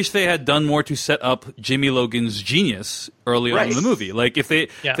do wish they had done more to set up Jimmy Logan's genius early on in the movie. Like if they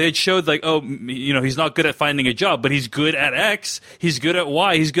had showed like, he's not good at finding a job, but he's good at X, he's good at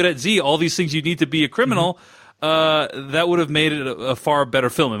Y, he's good at Z, all these things you need to be a criminal. That would have made it a far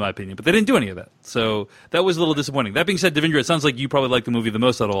better film, in my opinion. But they didn't do any of that, so that was a little disappointing. That being said, Devindra, it sounds like you probably like the movie the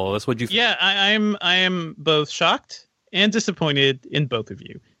most out of all of us. What do you think? Yeah, I am both shocked and disappointed in both of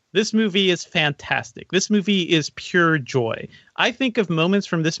you. This movie is fantastic. This movie is pure joy. I think of moments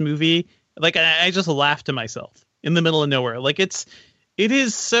from this movie, like I just laugh to myself in the middle of nowhere. Like it's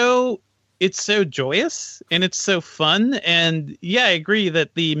so joyous and it's so fun. And yeah, I agree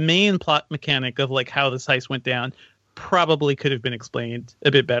that the main plot mechanic of like how this heist went down probably could have been explained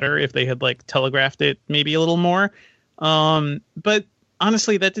a bit better if they had like telegraphed it maybe a little more. But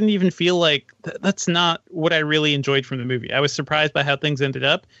honestly, that didn't even feel like that's not what I really enjoyed from the movie. I was surprised by how things ended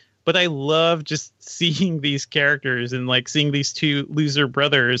up, but I love just seeing these characters and like seeing these two loser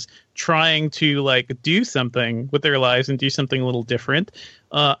brothers trying to like do something with their lives and do something a little different.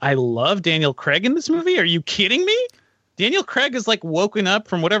 I love Daniel Craig in this movie. Are you kidding me? Daniel Craig is like woken up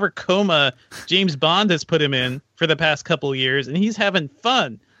from whatever coma James Bond has put him in for the past couple of years, and he's having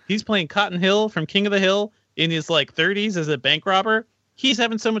fun. He's playing Cotton Hill from King of the Hill in his like 30s as a bank robber. He's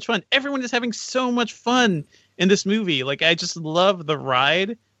having so much fun. Everyone is having so much fun in this movie. Like, I just love the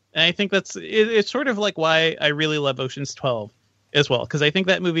ride. And I think it's sort of like why I really love Ocean's 12 as well. Because I think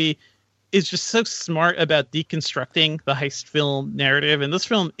that movie is just so smart about deconstructing the heist film narrative. And this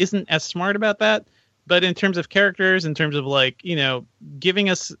film isn't as smart about that. But in terms of characters, in terms of like, giving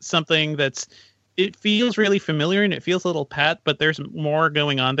us something that's it feels really familiar and it feels a little pat, but there's more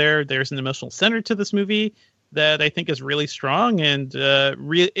going on there. There's an emotional center to this movie that I think is really strong, and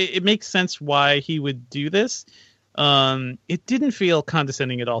it makes sense why he would do this. It didn't feel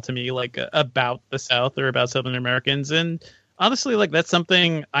condescending at all to me, like about the South or about Southern Americans. And honestly, like that's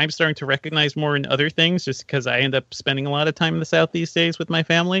something I'm starting to recognize more in other things, just because I end up spending a lot of time in the South these days with my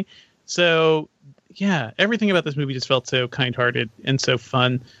family. So yeah, everything about this movie just felt so kind-hearted and so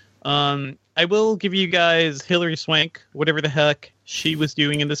fun. I will give you guys Hilary Swank, whatever the heck she was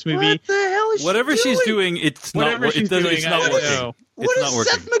doing in this movie. What the hell is whatever she doing? she's doing, it's not working. It's not working. What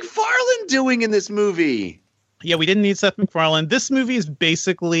is Seth MacFarlane doing in this movie? Yeah, we didn't need Seth MacFarlane. This movie is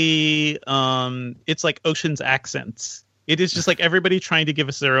basically, it's like Ocean's accents. It is just like everybody trying to give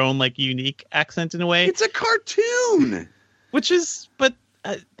us their own like unique accent in a way. It's a cartoon, but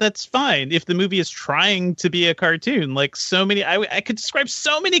that's fine if the movie is trying to be a cartoon. Like so many, I could describe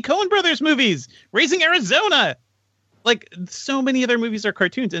so many Coen Brothers movies. Raising Arizona. Like so many other movies are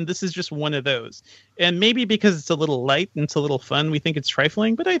cartoons, and this is just one of those. And maybe because it's a little light and it's a little fun, we think it's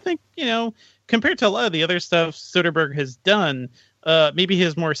trifling. But I think, compared to a lot of the other stuff Soderbergh has done, maybe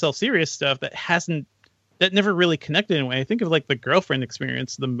his more self-serious stuff that never really connected in a way. I think of like the Girlfriend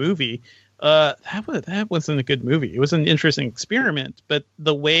Experience, the movie. That wasn't a good movie. It was an interesting experiment, but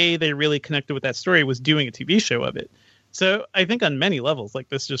the way they really connected with that story was doing a TV show of it. So I think on many levels, like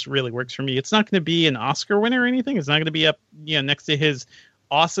this just really works for me. It's not going to be an Oscar winner or anything. It's not going to be up, next to his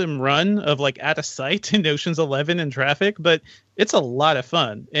awesome run of like Out of Sight and Ocean's 11 and Traffic, but it's a lot of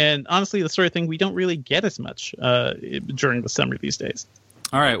fun. And honestly, the sort of thing we don't really get as much during the summer these days.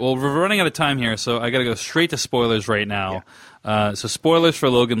 All right, well, we're running out of time here, so I got to go straight to spoilers right now. Yeah. So spoilers for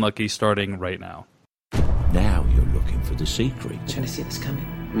Logan Lucky starting right now. Now you're looking for the secret. Trying to see this coming?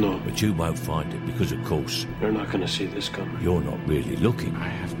 No. But you won't find it because, of course... You're not going to see this coming. You're not really looking. I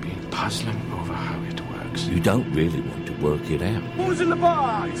have been puzzling over how it works. You don't really want to work it out. Who's in the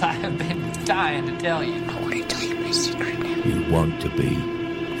box? I have been dying to tell you. I want to tell you my secret now. You want to be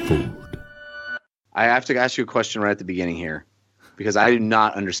fooled. I have to ask you a question right at the beginning here, because I do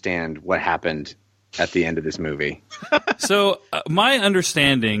not understand what happened at the end of this movie. So my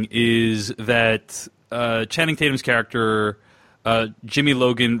understanding is that Channing Tatum's character... Jimmy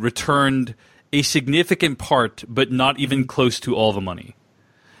Logan returned a significant part, but not even close to all the money.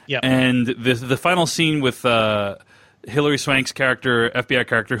 Yeah. And the final scene with Hilary Swank's character, FBI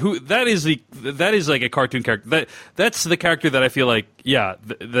character, that is like a cartoon character. That's the character that I feel like,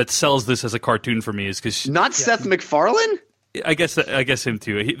 that sells this as a cartoon for me, is because not Seth MacFarlane. I guess him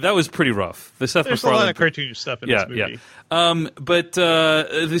too. That was pretty rough. There's a lot of cartoon stuff in this movie. Yeah. But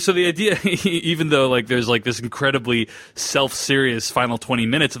so the idea, even though like there's like this incredibly self-serious final 20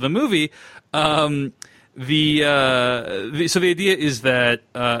 minutes of the movie, so the idea is that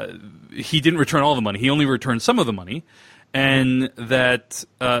he didn't return all the money. He only returned some of the money, and that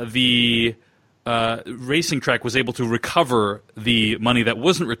the racing track was able to recover the money that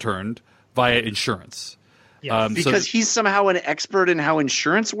wasn't returned via insurance. Yes. Because he's somehow an expert in how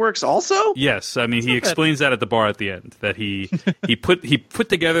insurance works also? Yes. I mean, he explains that at the bar at the end, that he put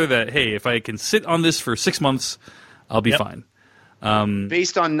together that, hey, if I can sit on this for 6 months, I'll be fine.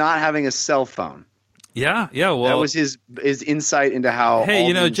 Based on not having a cell phone. Yeah, well, that was his insight into how.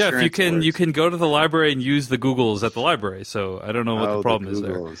 Hey, Jeff, you can go to the library and use the Googles at the library. So I don't know what the problem is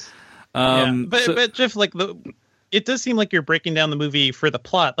there. But Jeff, like it does seem like you're breaking down the movie for the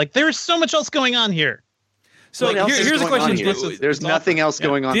plot. Like there is so much else going on here. So here's the question: there's nothing else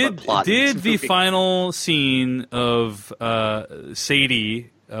going on but plot. Did the final scene of Sadie,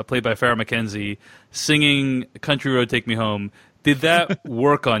 played by Farrah McKenzie, singing "Country Road, Take Me Home"? Did that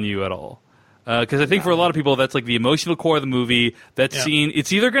work on you at all? Because I think for a lot of people, that's like the emotional core of the movie. That scene,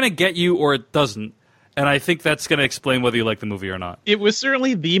 it's either going to get you or it doesn't. And I think that's going to explain whether you like the movie or not. It was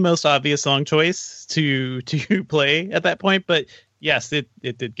certainly the most obvious song choice to play at that point, but yes, it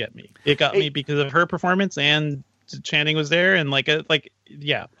did get me. It got me because of her performance, and Channing was there, and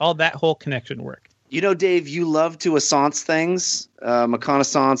all that whole connection worked. Dave, you love to assance things,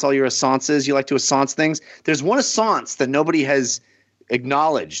 McConaissance, all your assances. You like to assance things. There's one assance that nobody has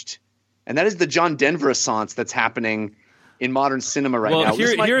acknowledged, and that is the John Denver assance that's happening in modern cinema right now.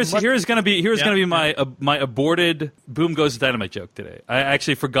 Here's going to be my aborted "boom goes the dynamite" joke today. I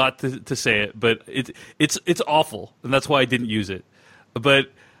actually forgot to say it, but it's awful, and that's why I didn't use it.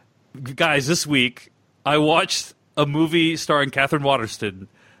 But guys, this week I watched a movie starring Catherine Waterston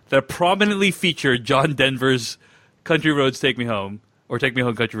that prominently featured John Denver's "Country Roads, Take Me Home," or "Take Me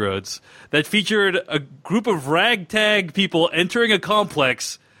Home, Country Roads," that featured a group of ragtag people entering a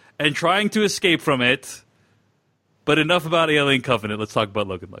complex and trying to escape from it. But enough about Alien Covenant. Let's talk about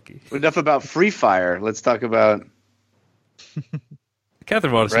Logan Lucky. Enough about Free Fire. Let's talk about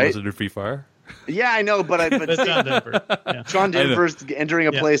Catherine Waterston wasn't in Free Fire. Yeah, I know, but John Denver. Yeah. John Denver's entering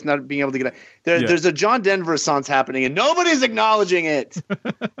a place, not being able to get out. There's a John Denver song happening, and nobody's acknowledging it.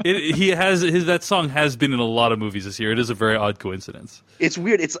 That song has been in a lot of movies this year. It is a very odd coincidence. It's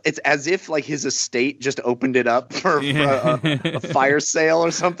weird. It's as if like his estate just opened it up for a fire sale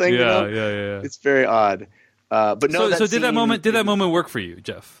or something. Yeah. It's very odd. But no. So did that moment work for you,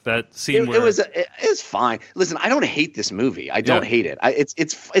 Jeff? That scene it was fine. Listen, I don't hate this movie. I don't hate it.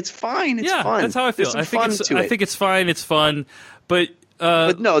 It's fine. It's fun. That's how I feel. I think it's fine. It's fun, but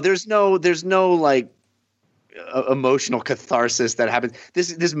no, there's no like emotional catharsis that happens.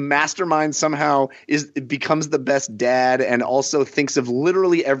 This mastermind somehow becomes the best dad and also thinks of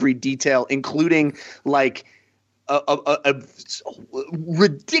literally every detail, including like a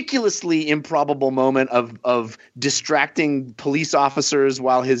ridiculously improbable moment of distracting police officers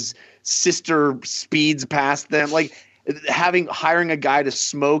while his sister speeds past them, like hiring a guy to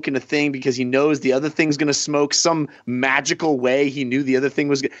smoke in a thing because he knows the other thing's going to smoke some magical way. He knew the other thing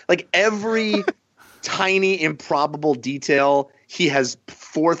was like every tiny improbable detail he has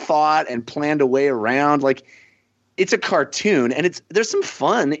forethought and planned a way around. Like, it's a cartoon, and there's some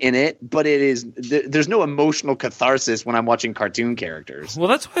fun in it, but there's no emotional catharsis when I'm watching cartoon characters. Well,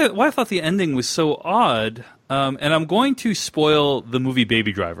 that's why I thought the ending was so odd. And I'm going to spoil the movie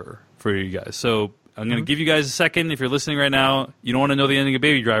Baby Driver for you guys. So I'm going to give you guys a second. If you're listening right now, you don't want to know the ending of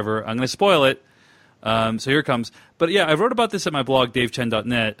Baby Driver. I'm going to spoil it. So here it comes. But yeah, I wrote about this at my blog,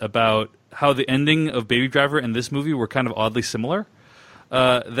 davechen.net, about how the ending of Baby Driver and this movie were kind of oddly similar.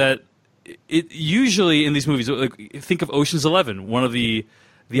 That it usually in these movies, like, think of Ocean's 11, one of the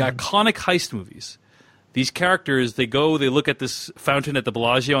iconic heist movies. These characters, they look at this fountain at the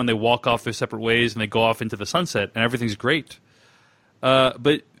Bellagio, and they walk off their separate ways, and they go off into the sunset, and everything's great.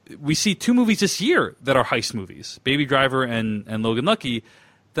 But we see two movies this year that are heist movies, Baby Driver and Logan Lucky,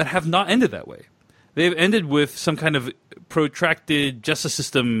 that have not ended that way. They've ended with some kind of protracted justice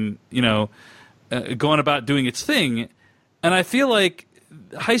system, going about doing its thing. And I feel like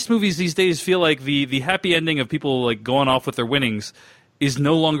heist movies these days feel like the happy ending of people like going off with their winnings is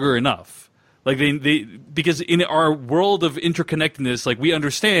no longer enough. Like they because in our world of interconnectedness, like we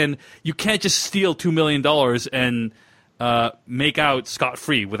understand you can't just steal $2 million and make out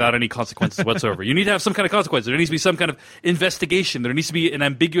scot-free without any consequences whatsoever. You need to have some kind of consequence. There needs to be some kind of investigation. There needs to be an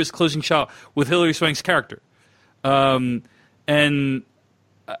ambiguous closing shot with Hilary Swank's character. And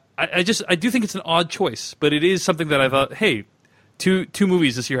I do think it's an odd choice, but it is something that I thought, hey, two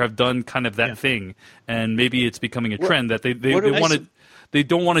movies this year have done kind of that thing, and maybe it's becoming a trend that they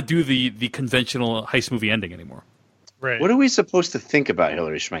don't want to do the conventional heist movie ending anymore. Right. What are we supposed to think about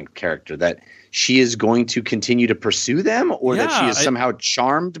Hilary Swank's character? That she is going to continue to pursue them, or that she is somehow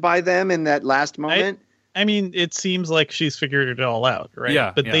charmed by them in that last moment? I mean, it seems like she's figured it all out, right?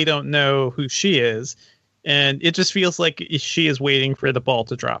 Yeah, but they don't know who she is. And it just feels like she is waiting for the ball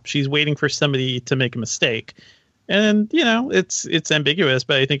to drop. She's waiting for somebody to make a mistake. And, it's ambiguous,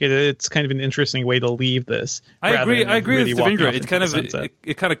 but I think it's kind of an interesting way to leave this. I agree with Devendra.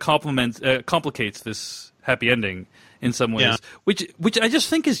 It kind of complicates this happy ending in some ways, which I just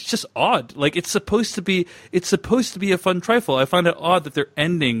think is just odd. Like it's supposed to be a fun trifle. I find it odd that they're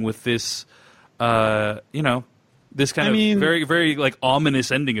ending with this, this kind of very, very like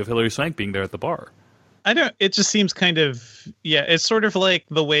ominous ending of Hilary Swank being there at the bar. It just seems kind of, it's sort of like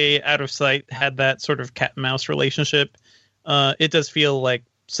the way Out of Sight had that sort of cat and mouse relationship. It does feel like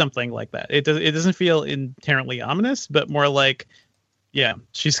something like that. It doesn't feel inherently ominous, but more like,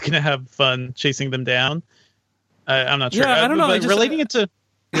 she's going to have fun chasing them down. I'm not sure. Yeah, I don't know.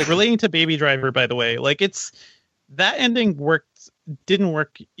 Relating to Baby Driver, by the way, like that ending didn't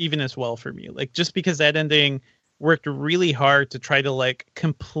work even as well for me. Like just because that ending worked really hard to try to like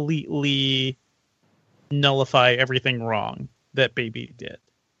completely nullify everything wrong that Baby did.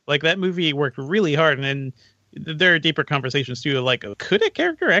 Like that movie worked really hard, and then there are deeper conversations too. Like, could a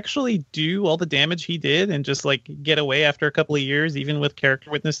character actually do all the damage he did and just like get away after a couple of years, even with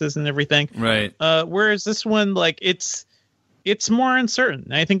character witnesses and everything? Right. Whereas this one, like, it's more uncertain.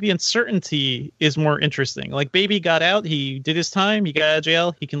 And I think the uncertainty is more interesting. Like, Baby got out, he did his time, he got out of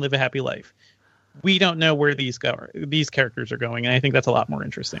jail, he can live a happy life. We don't know where these characters are going, and I think that's a lot more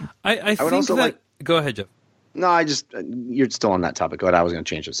interesting. I would also like. Go ahead, Jeff. No, you're still on that topic. Go ahead. I was going to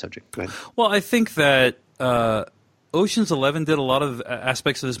change the subject. Go ahead. Well, I think that Ocean's 11 did a lot of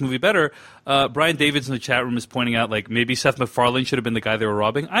aspects of this movie better. Brian Davids in the chat room is pointing out, like, maybe Seth MacFarlane should have been the guy they were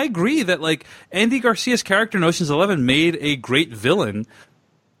robbing. I agree that, like, Andy Garcia's character in Ocean's 11 made a great villain,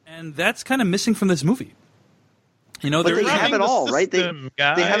 and that's kind of missing from this movie. You know, but they have it all, right? They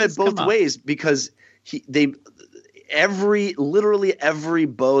have it both ways because literally every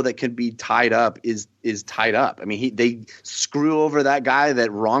bow that can be tied up is tied up. I mean, they screw over that guy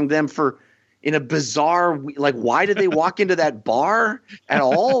that wronged them in a bizarre, like, why did they walk into that bar at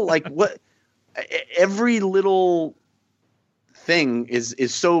all? Like, what? Every little thing is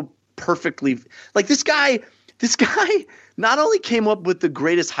so perfectly, like, this guy not only came up with the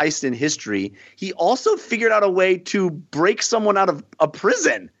greatest heist in history, he also figured out a way to break someone out of a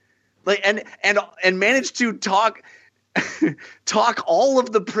prison, like, and managed to talk all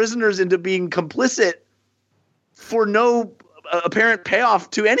of the prisoners into being complicit for no apparent payoff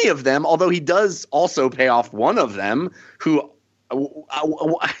to any of them, although he does also pay off one of them who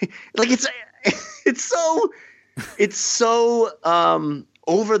like it's so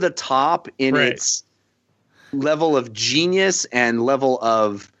over the top in its level of genius and level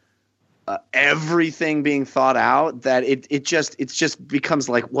of everything being thought out that it just becomes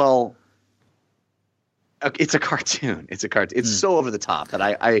like, well, it's a cartoon. It's so over the top that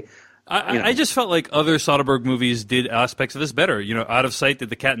I just felt like other Soderbergh movies did aspects of this better. You know, Out of Sight did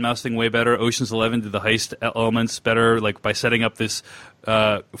the cat and mouse thing way better. Ocean's 11 did the heist elements better, like by setting up this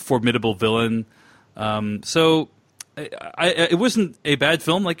formidable villain. So it wasn't a bad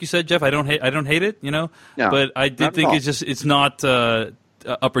film, like you said, Jeff. I don't hate it, you know. No, but I did think it's not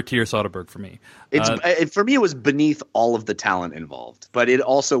upper tier Soderbergh for me. For me, it was beneath all of the talent involved, but it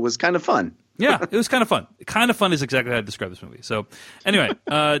also was kind of fun. Yeah, it was kind of fun. Kind of fun is exactly how I describe this movie. So, anyway,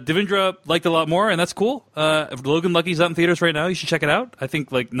 Devindra liked it a lot more, and that's cool. If Logan Lucky's out in theaters right now, you should check it out. I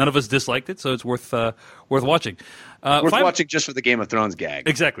think like none of us disliked it, so it's worth watching. Watching just for the Game of Thrones gag.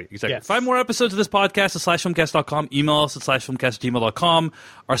 Exactly. Yes. 5 more episodes of this podcast at /filmcast.com. Email us at /filmcast@gmail.com.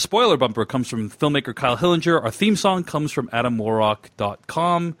 Our spoiler bumper comes from filmmaker Kyle Hillinger. Our theme song comes from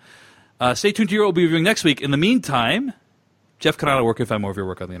AdamWarrock.com. Stay tuned to your. We'll be reviewing next week. In the meantime, Jeff Kanata, where can you find more of your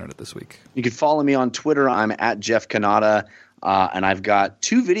work on the internet this week? You can follow me on Twitter. I'm at Jeff Kanata, and I've got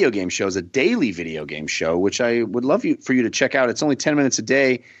 2 video game shows, a daily video game show, which I would love for you to check out. It's only 10 minutes a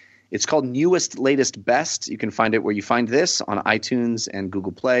day. It's called Newest, Latest, Best. You can find it where you find this on iTunes and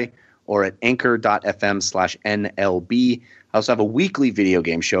Google Play or at anchor.fm/NLB. I also have a weekly video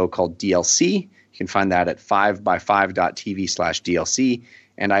game show called DLC. You can find that at 5by5.tv/DLC.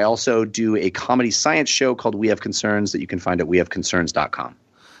 And I also do a comedy science show called We Have Concerns that you can find at wehaveconcerns.com.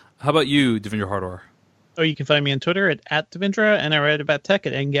 How about you, Devindra Hardwar? Oh, you can find me on Twitter at Devindra, and I write about tech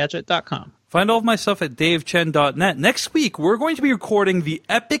at Engadget.com. Find all of my stuff at davechen.net. Next week, we're going to be recording the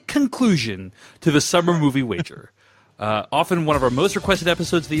epic conclusion to the Summer Movie Wager. Often one of our most requested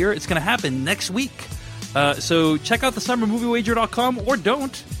episodes of the year. It's going to happen next week. So check out the summermoviewager.com or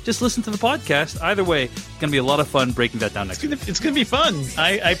don't. Just listen to the podcast. Either way, it's going to be a lot of fun breaking that down next week. It's going to be fun.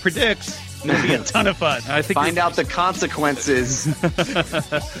 I predict it's going to be a ton of fun. Find out the consequences.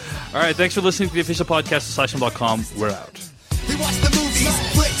 All right, thanks for listening to the official podcast of /film.com. We're out. They watch the movies,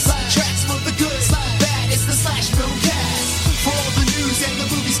 flicks, tracks for the good, bad. It's the /filmcast. For all the news and the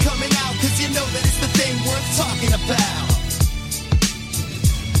movies coming out, because you know that it's the thing worth talking about.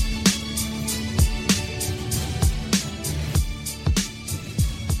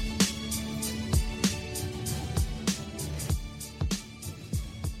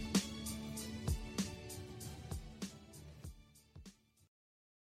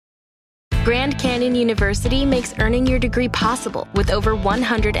 Grand Canyon University makes earning your degree possible with over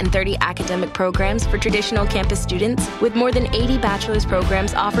 130 academic programs for traditional campus students with more than 80 bachelor's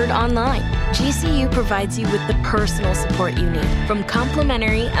programs offered online. GCU provides you with the personal support you need, from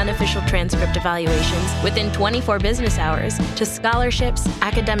complimentary unofficial transcript evaluations within 24 business hours to scholarships,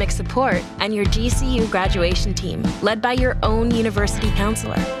 academic support, and your GCU graduation team, led by your own university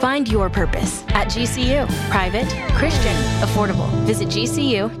counselor. Find your purpose at GCU. Private, Christian, affordable. Visit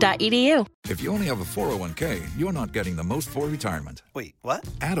gcu.edu. If you only have a 401k, you're not getting the most for retirement. Wait, what?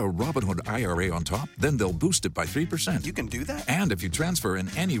 Add a Robinhood IRA on top, then they'll boost it by 3%. You can do that? And if you transfer in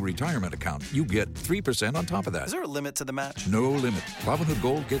any retirement account, you get 3% on top of that. Is there a limit to the match? No limit. Robinhood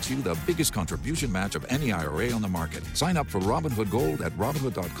Gold gets you the biggest contribution match of any IRA on the market. Sign up for Robinhood Gold at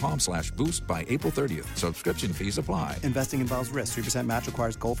Robinhood.com/boost by April 30th. Subscription fees apply. Investing involves risk. 3% match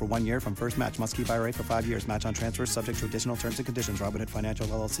requires gold for 1 year from first match. Must keep IRA for 5 years. Match on transfers subject to additional terms and conditions. Robinhood Financial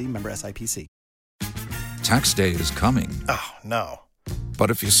LLC, member SIPC. Tax day is coming. Oh, no. But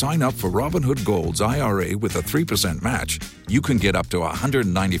if you sign up for Robinhood Gold's IRA with a 3% match, you can get up to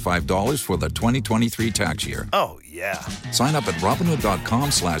 $195 for the 2023 tax year. Oh, yeah. Sign up at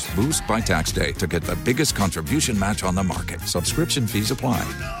Robinhood.com/boost by tax day to get the biggest contribution match on the market. Subscription fees apply.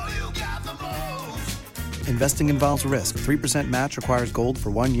 Investing involves risk. 3% match requires gold for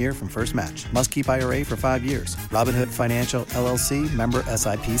 1 year from first match. Must keep IRA for 5 years. Robinhood Financial, LLC, member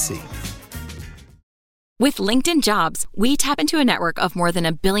SIPC. With LinkedIn Jobs, we tap into a network of more than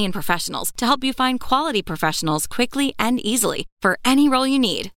 1 billion professionals to help you find quality professionals quickly and easily for any role you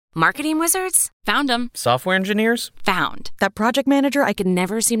need. Marketing wizards? Found them. Software engineers? Found. That project manager I could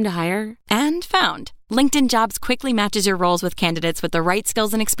never seem to hire? And found. LinkedIn Jobs quickly matches your roles with candidates with the right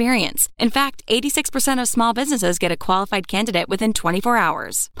skills and experience. In fact, 86% of small businesses get a qualified candidate within 24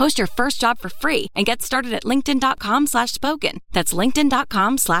 hours. Post your first job for free and get started at linkedin.com/spoken. That's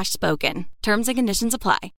linkedin.com/spoken. Terms and conditions apply.